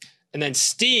 And then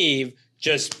Steve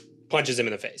just punches him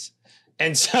in the face.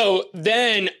 And so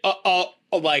then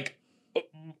like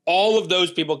all of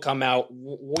those people come out.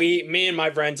 Me and my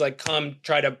friends like come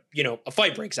try to, you know, a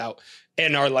fight breaks out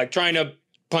and are like trying to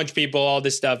punch people, all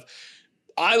this stuff.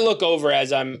 I look over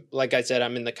as I'm, like I said,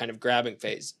 I'm in the kind of grabbing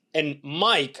phase. And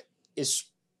Mike is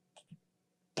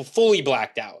fully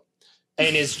blacked out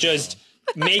and is just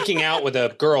making out with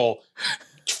a girl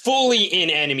fully in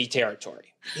enemy territory.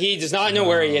 He does not know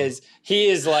where he is. He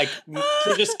is like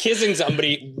just kissing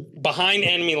somebody behind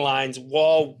enemy lines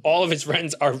while all of his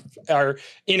friends are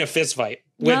in a fist fight.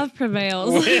 Love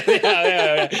prevails.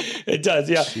 Yeah, it does,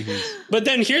 yeah. Jeez. But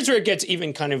then here's where it gets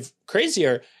even kind of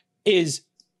crazier is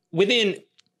within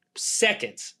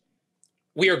seconds,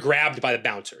 we are grabbed by the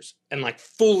bouncers and like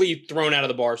fully thrown out of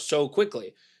the bar so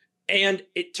quickly. And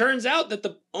it turns out that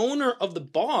the owner of the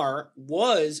bar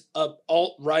was a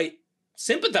alt-right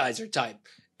sympathizer type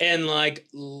and like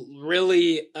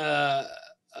really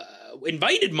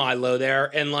invited Milo there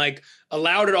and like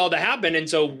allowed it all to happen. And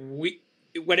so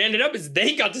what ended up is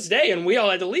they got to stay and we all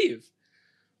had to leave.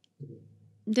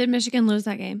 Did Michigan lose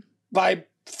that game? By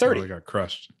 30. Oh, they got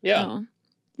crushed. Yeah. Oh.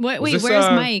 Wait, this, where's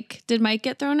Mike? Did Mike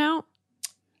get thrown out?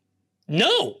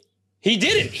 No, he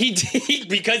didn't. He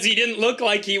because he didn't look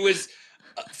like he was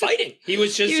fighting. He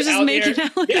was just out making there.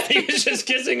 out. Yeah, he was just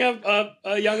kissing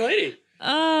a young lady.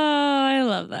 Oh, I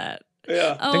love that.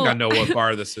 Yeah. I think I know what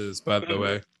bar this is, by the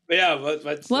way. Yeah, but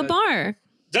What bar?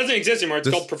 doesn't exist anymore. It's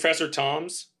This- called Professor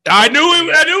Tom's. I knew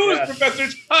it. I knew it Yeah. was Professor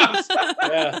Thomas.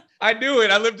 Yeah. I knew it.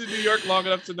 I lived in New York long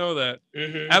enough to know that.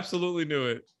 Mm-hmm. Absolutely knew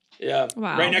it. Yeah.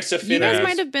 Wow. Right next to You guys Finna's.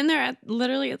 might have been there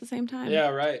literally at the same time. Yeah,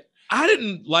 right. I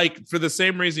didn't like, for the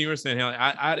same reason you were saying, Haley,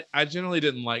 I generally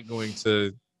didn't like going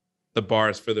to the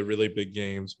bars for the really big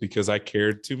games because I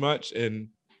cared too much. And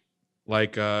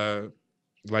like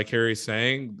Harry's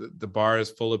saying, the bar is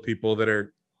full of people that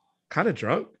are kind of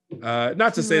drunk.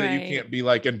 Not to say that you Right. can't be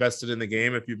like invested in the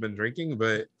game if you've been drinking,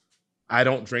 but I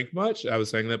don't drink much. I was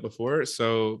saying that before.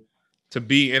 So to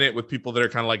be in it with people that are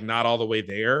kind of like not all the way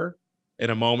there in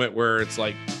a moment where it's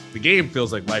like the game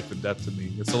feels like life and death to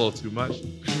me, it's a little too much.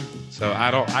 So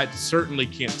I certainly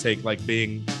can't take like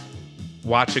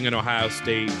watching an Ohio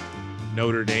State,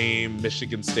 Notre Dame,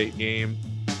 Michigan State game.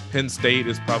 Penn State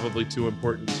is probably too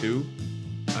important too,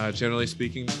 generally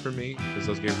speaking for me, because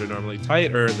those games are normally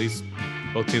tight, or at least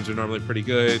both teams are normally pretty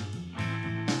good.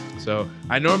 So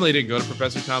I normally didn't go to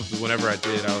Professor Tom's, but whenever I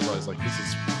did, I was always like, this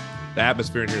is The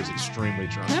atmosphere in here is extremely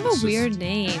drunk. Kind of It's a just- weird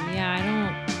name.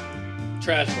 Yeah, I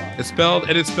Trash bar.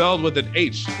 It's spelled with an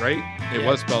H, right? It Yeah.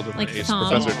 was spelled with Like an H. Tom.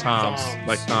 Professor Tom's. Tom's,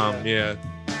 Like Tom, yeah.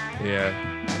 Yeah.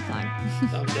 don't. Red flag.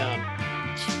 Thumb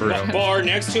down. For real. Bar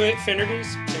next to it,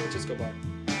 Finnerty's, San Francisco bar.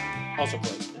 Also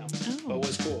closed now, but Oh.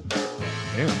 was cool.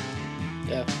 Damn.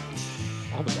 Yeah.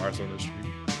 All the bars on the street.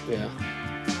 Yeah.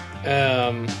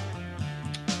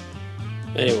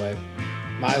 Anyway,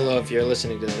 Milo, if you're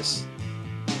listening to this,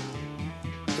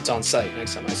 it's on site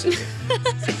next time I see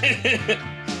you.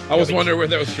 I was wondering where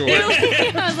that was going.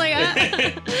 I was like,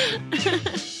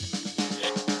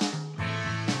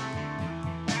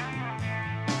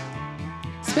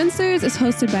 Spinsters is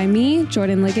hosted by me,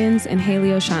 Jordan Liggins, and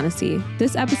Haley O'Shaughnessy.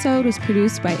 This episode was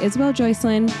produced by Isabel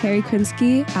Joycelyn, Harry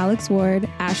Krinsky, Alex Ward,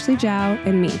 Ashley Zhao,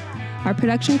 and me. Our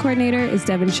production coordinator is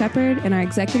Devin Shepard, and our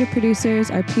executive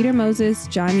producers are Peter Moses,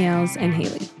 John Yells, and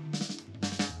Haley.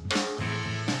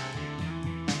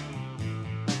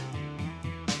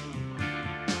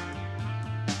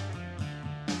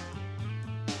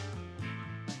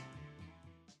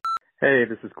 Hey,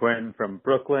 this is Quinn from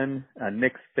Brooklyn, a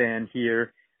Knicks fan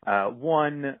here.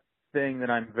 One thing that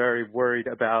I'm very worried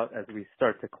about as we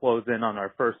start to close in on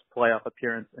our first playoff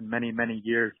appearance in many, many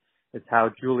years is how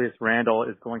Julius Randle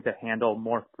is going to handle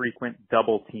more frequent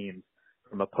double teams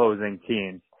from opposing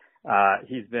teams.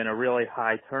 He's been a really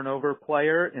high turnover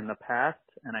player in the past,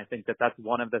 and I think that that's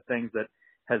one of the things that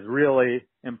has really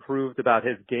improved about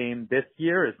his game this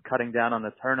year is cutting down on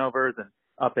the turnovers and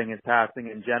upping his passing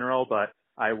in general, but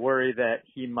I worry that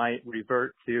he might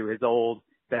revert to his old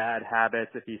bad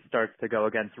habits if he starts to go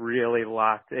against really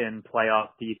locked in playoff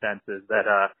defenses that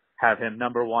have him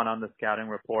number one on the scouting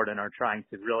report and are trying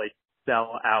to really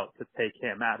sell out to take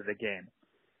him out of the game.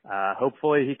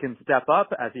 Hopefully he can step up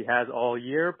as he has all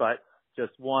year, but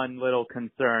just one little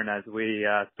concern as we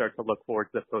start to look forward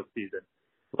to the postseason.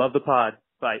 Love the pod.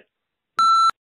 Bye.